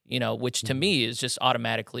property. Which to Mm-hmm. me is just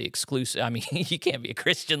automatically exclusive. I mean, you can't be a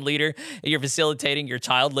Christian leader and you're facilitating your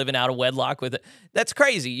child living out of wedlock with it. That's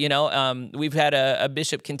crazy. We've had a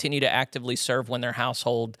bishop continue to actively serve when their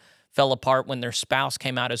household fell apart, when their spouse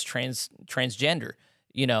came out as transgender.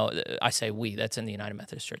 I say we, that's in the United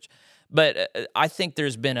Methodist Church. But I think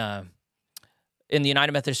there's been in the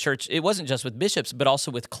United Methodist Church, it wasn't just with bishops, but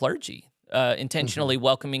also with clergy, Mm-hmm. intentionally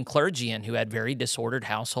welcoming clergy in who had very disordered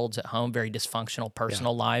households at home, very dysfunctional Yeah.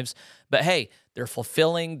 personal lives. But hey, they're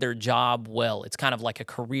fulfilling their job well. It's kind of like a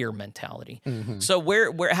career mentality. Mm-hmm. So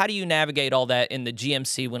how do you navigate all that in the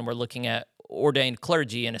GMC when we're looking at ordained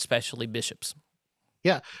clergy and especially bishops?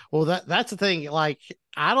 Yeah. Well, that's the thing. Like,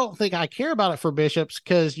 I don't think I care about it for bishops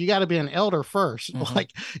because you got to be an elder first. Hmm. Like,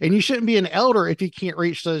 and you shouldn't be an elder if you can't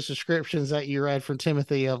reach those descriptions that you read from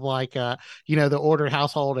Timothy of like, the ordered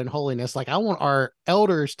household and holiness. Like, I want our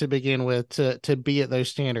elders to begin with to be at those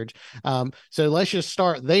standards. So let's just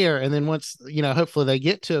start there, and then once hopefully they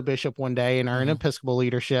get to a bishop one day and are in Hmm. Episcopal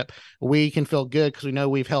leadership, we can feel good because we know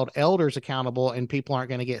we've held elders accountable, and people aren't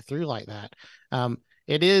going to get through like that. Um,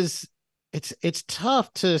 it is it's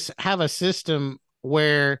tough to have a system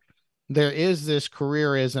where there is this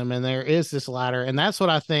careerism and there is this ladder, and that's what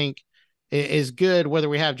I think is good. Whether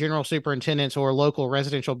we have general superintendents or local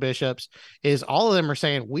residential bishops, is all of them are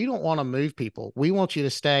saying we don't want to move people. We want you to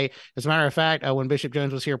stay. As a matter of fact, when Bishop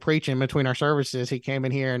Jones was here preaching between our services, he came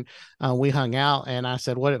in here and we hung out. And I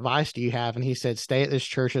said, "What advice do you have?" And he said, "Stay at this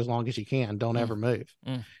church as long as you can. Don't Mm, ever move."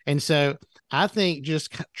 mm, And so I think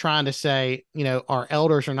just trying to say, our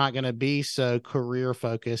elders are not going to be so career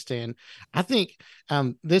focused. And I think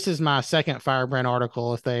this is my second Firebrand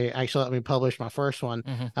article. If they actually let me publish my first one,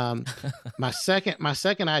 mhm. um, my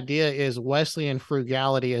second idea is Wesleyan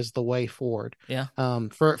frugality is the way forward. Yeah.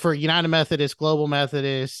 For United Methodist, Global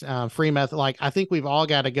Methodist, Free Method. Like, I think we've all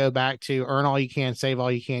got to go back to earn all you can, save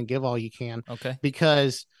all you can, give all you can, Okay.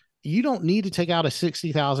 because you don't need to take out a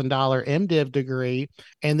 $60,000 MDiv degree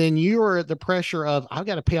and then you're at the pressure of, I've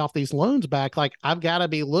got to pay off these loans back. Like, I've got to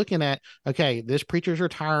be looking at, okay, this preacher's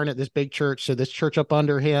retiring at this big church, so this church up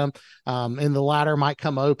under him, and the ladder might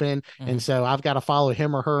come open, and Mhm, so I've got to follow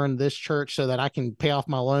him or her in this church so that I can pay off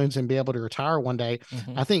my loans and be able to retire one day.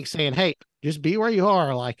 mhm. I think saying, hey, just be where you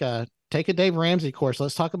are, like, take a Dave Ramsey course.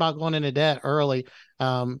 Let's talk about going into debt early.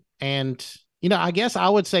 And I guess I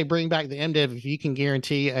would say bring back the MDiv if you can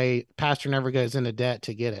guarantee a pastor never goes into debt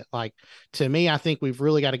to get it. Like, to me, I think we've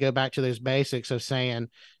really got to go back to those basics of saying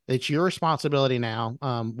it's your responsibility now.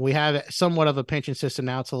 We have somewhat of a pension system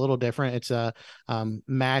now. It's a little different. It's a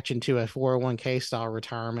match into a 401k style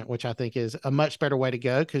retirement, which I think is a much better way to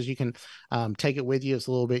go because you can take it with you. It's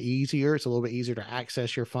a little bit easier. It's a little bit easier to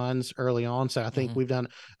access your funds early on. So I think Mhm. we've done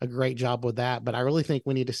a great job with that. But I really think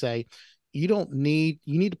we need to say, you need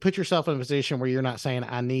to put yourself in a position where you're not saying,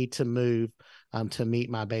 I need to move to meet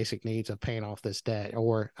my basic needs of paying off this debt,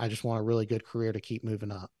 or I just want a really good career to keep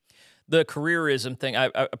moving up. The careerism thing, I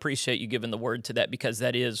appreciate you giving the word to that because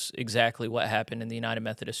that is exactly what happened in the United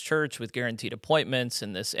Methodist Church with guaranteed appointments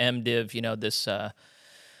and this MDiv. This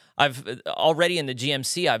I've already in the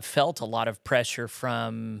GMC, I've felt a lot of pressure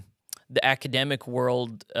from the academic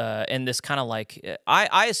world, and this kind of like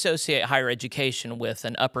I associate higher education with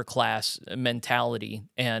an upper class mentality,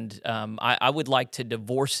 and I would like to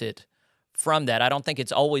divorce it from that. I don't think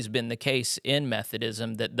it's always been the case in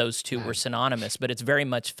Methodism that those two were Right. synonymous, but it's very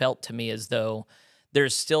much felt to me as though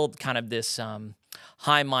there's still kind of this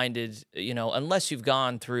high-minded, unless you've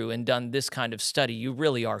gone through and done this kind of study, you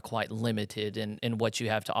really are quite limited in what you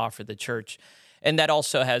have to offer the church. And that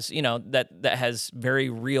also has, that has very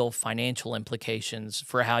real financial implications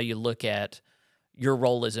for how you look at your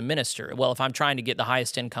role as a minister. Well, if I'm trying to get the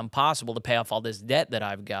highest income possible to pay off all this debt that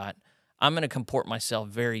I've got, I'm going to comport myself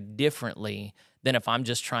very differently than if I'm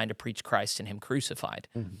just trying to preach Christ and Him crucified.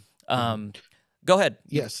 Mhm. Mhm. Um, Go ahead.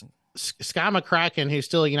 Yes. Sky McCracken, who's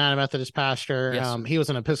still a United Methodist pastor, Yes. he was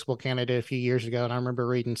an Episcopal candidate a few years ago, and I remember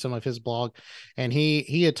reading some of his blog, and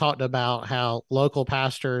he had talked about how local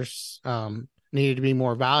pastors needed to be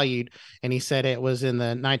more valued, and he said it was in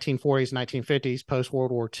the 1940s, 1950s, post World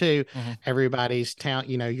War II. Hmm. Everybody's town,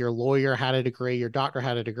 your lawyer had a degree, your doctor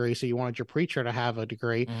had a degree, so you wanted your preacher to have a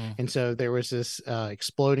degree, Hmm. and so there was this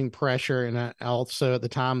exploding pressure, and also at the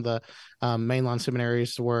time the mainline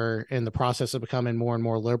seminaries were in the process of becoming more and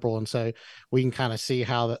more liberal. And so we can kind of see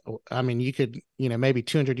how that, I mean, you could, maybe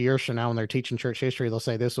 200 years from now, when they're teaching church history, they'll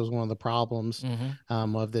say this was one of the problems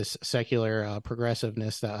Hmm. of this secular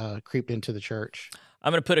progressiveness that creeped into the church.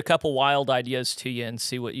 I'm going to put a couple wild ideas to you and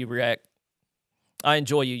see what you react. I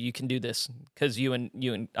enjoy you. You can do this because you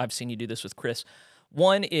and I've seen you do this with Chris.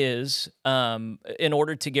 One is in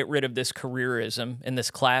order to get rid of this careerism and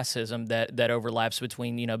this classism that overlaps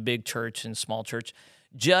between big church and small church,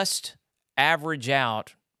 just average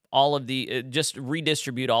out all of the just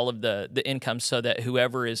redistribute all of the income so that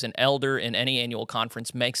whoever is an elder in any annual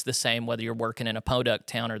conference makes the same whether you're working in a podunk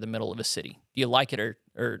town or the middle of a city. Do you like it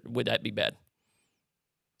or would that be bad?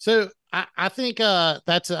 So I think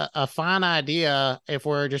that's a fine idea if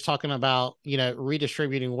we're just talking about,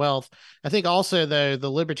 redistributing wealth. I think also, though, the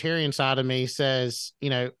libertarian side of me says,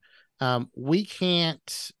 we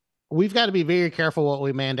can't, we've got to be very careful what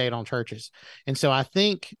we mandate on churches. And so I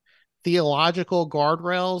think theological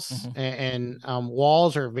guardrails Hmm. and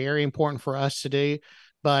walls are very important for us to do.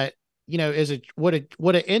 But, would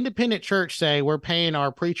an independent church say we're paying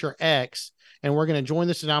our preacher X and we're going to join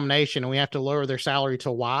this denomination and we have to lower their salary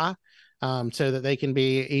to Y, so that they can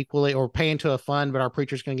be equally, or pay into a fund, but our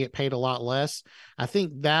preacher's going to get paid a lot less. I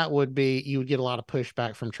think that would be, you would get a lot of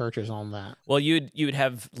pushback from churches on that. Well, you'd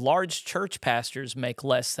have large church pastors make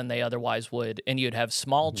less than they otherwise would, and you'd have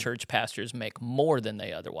small Mm-hmm. church pastors make more than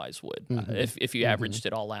they otherwise would Mm-hmm. if you Mm-hmm. averaged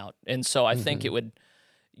it all out. And so I think it Mm-hmm. would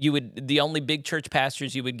the only big church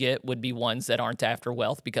pastors you would get would be ones that aren't after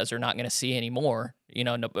wealth because they're not going to see any more,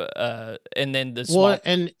 and then the Well, small.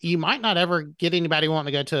 and you might not ever get anybody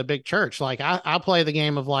wanting to go to a big church. Like I play the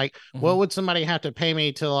game of like, what Mhm. would somebody have to pay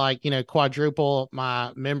me to like, quadruple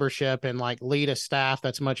my membership and like lead a staff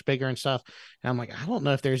that's much bigger and stuff. And I'm like, I don't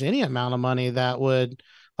know if there's any amount of money that would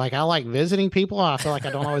like, I like visiting people. I feel like I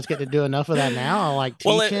don't always get to do enough of that now. I like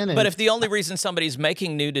Well, teaching but and if the only reason somebody's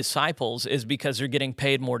making new disciples is because they're getting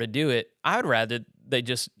paid more to do it, I would rather they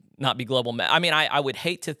just not be global. I mean, I would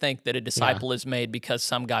hate to think that a yeah, disciple is made because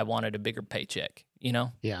some guy wanted a bigger paycheck, you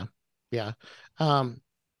know? yeah, yeah. Um,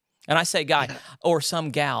 And I say guy yeah, or some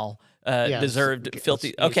gal yes. deserved Let's filthy.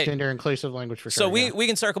 use Okay, gender inclusive language for so sure. Yeah. we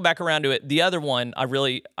can circle back around to it. The other one,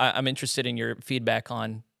 I'm interested in your feedback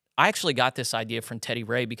on. I actually got this idea from Teddy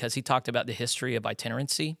Ray because he talked about the history of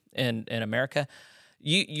itinerancy in America.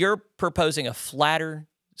 You're proposing a flatter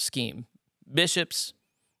scheme. Bishops,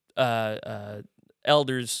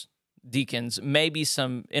 elders, deacons, maybe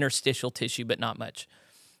some interstitial tissue, but not much.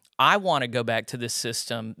 I want to go back to this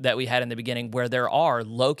system that we had in the beginning where there are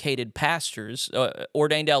located pastors,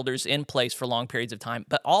 ordained elders in place for long periods of time,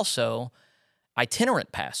 but also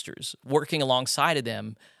itinerant pastors working alongside of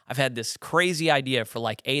them. I've had this crazy idea for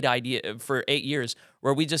like 8 years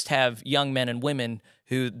where we just have young men and women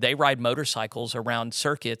who they ride motorcycles around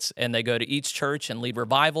circuits and they go to each church and lead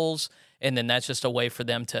revivals, and then that's just a way for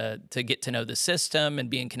them to get to know the system and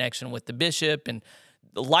be in connection with the bishop and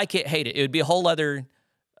like it, hate it. It would be a whole other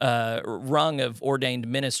rung of ordained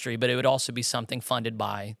ministry, but it would also be something funded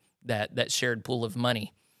by that shared pool of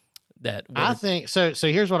money that I would. think so. So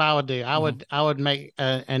here's what I would do. I Mhm. would I would make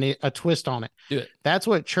a twist on it. Do it. That's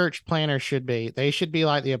what church planners should be. They should be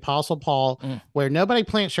like the Apostle Paul, Mm, where nobody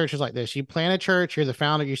plants churches like this. You plant a church, you're the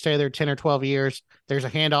founder, you stay there 10 or 12 years. There's a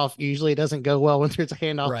handoff. Usually it doesn't go well when there's a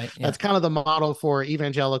handoff. right. Yeah. That's kind of the model for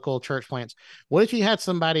evangelical church plants. What if you had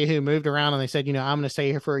somebody who moved around and they said, I'm going to stay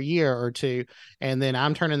here for a year or two, and then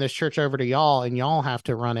I'm turning this church over to y'all and y'all have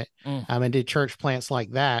to run it? Mm, And did church plants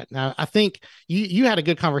like that. Now, I think you had a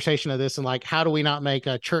good conversation of this and like, how do we not make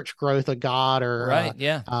a church growth a god right.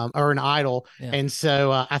 Yeah. or an idol? Yeah. And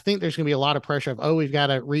so I think there's going to be a lot of pressure of, oh, we've got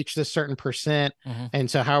to reach this certain percent. Hmm.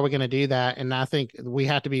 And so how are we going to do that? And I think we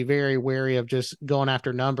have to be very wary of just going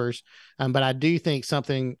after numbers. But I do think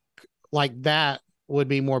something like that would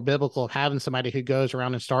be more biblical of having somebody who goes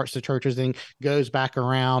around and starts the churches and goes back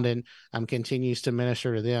around and continues to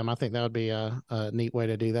minister to them. I think that would be a neat way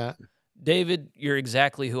to do that. David, you're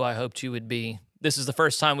exactly who I hoped you would be. This is the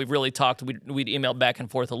first time we've really talked. We'd emailed back and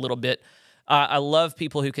forth a little bit. I love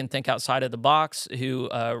people who can think outside of the box, who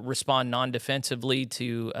respond non-defensively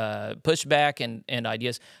to pushback and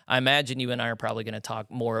ideas. I imagine you and I are probably going to talk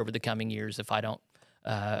more over the coming years if I don't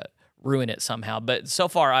uh, ruin it somehow. But so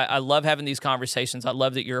far, I love having these conversations. I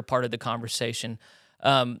love that you're a part of the conversation.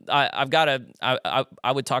 I've got to.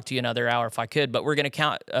 I would talk to you another hour if I could, but we're going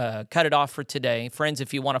to cut it off for today, friends.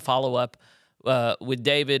 If you want to follow up with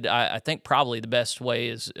David, I think probably the best way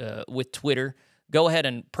is with Twitter. Go ahead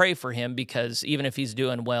and pray for him because even if he's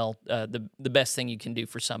doing well, the best thing you can do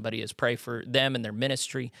for somebody is pray for them and their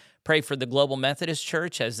ministry. Pray for the Global Methodist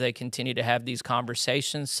Church as they continue to have these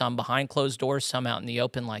conversations, some behind closed doors, some out in the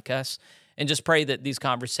open like us, and just pray that these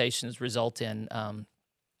conversations result in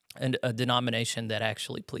and a denomination that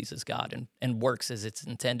actually pleases God and works as it's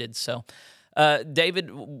intended. So,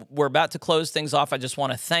 David, we're about to close things off. I just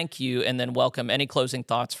want to thank you and then welcome any closing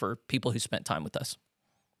thoughts for people who spent time with us.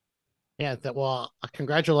 Yeah, well,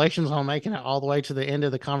 congratulations on making it all the way to the end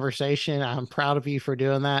of the conversation. I'm proud of you for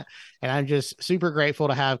doing that. And I'm just super grateful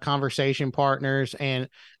to have conversation partners. And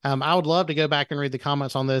I would love to go back and read the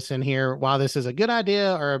comments on this and hear why this is a good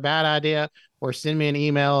idea or a bad idea, or send me an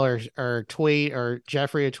email or tweet or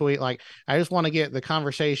Jeffrey a tweet. Like, I just want to get the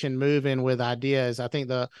conversation moving with ideas. I think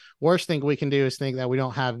the worst thing we can do is think that we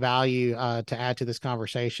don't have value to add to this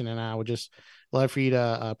conversation. And I would just love for you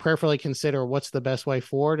to prayerfully consider what's the best way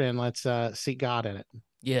forward, and let's seek God in it.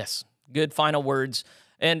 Yes, good final words.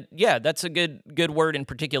 And yeah, that's a good word in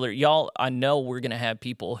particular. Y'all, I know we're going to have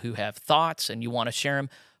people who have thoughts and you want to share them.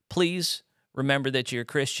 Please remember that you're a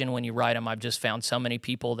Christian when you write them. I've just found so many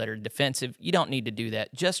people that are defensive. You don't need to do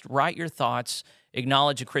that. Just write your thoughts,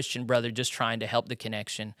 acknowledge a Christian brother just trying to help the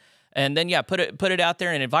connection. And then, yeah, put it out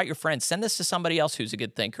there and invite your friends. Send this to somebody else who's a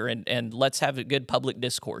good thinker, and let's have a good public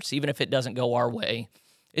discourse, even if it doesn't go our way.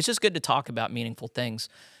 It's just good to talk about meaningful things.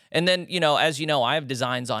 And then, as you know, I have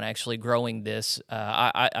designs on actually growing this.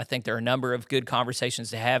 I think there are a number of good conversations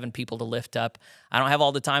to have and people to lift up. I don't have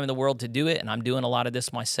all the time in the world to do it, and I'm doing a lot of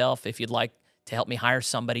this myself. If you'd like to help me hire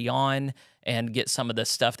somebody on and get some of the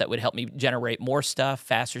stuff that would help me generate more stuff,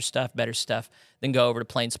 faster stuff, better stuff, then go over to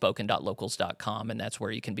plainspoken.locals.com, and that's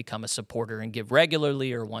where you can become a supporter and give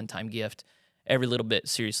regularly or a one-time gift. Every little bit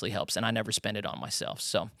seriously helps, and I never spend it on myself.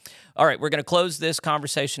 So, all right, we're going to close this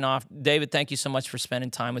conversation off. David, thank you so much for spending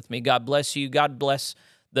time with me. God bless you. God bless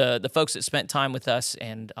the folks that spent time with us,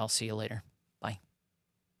 and I'll see you later.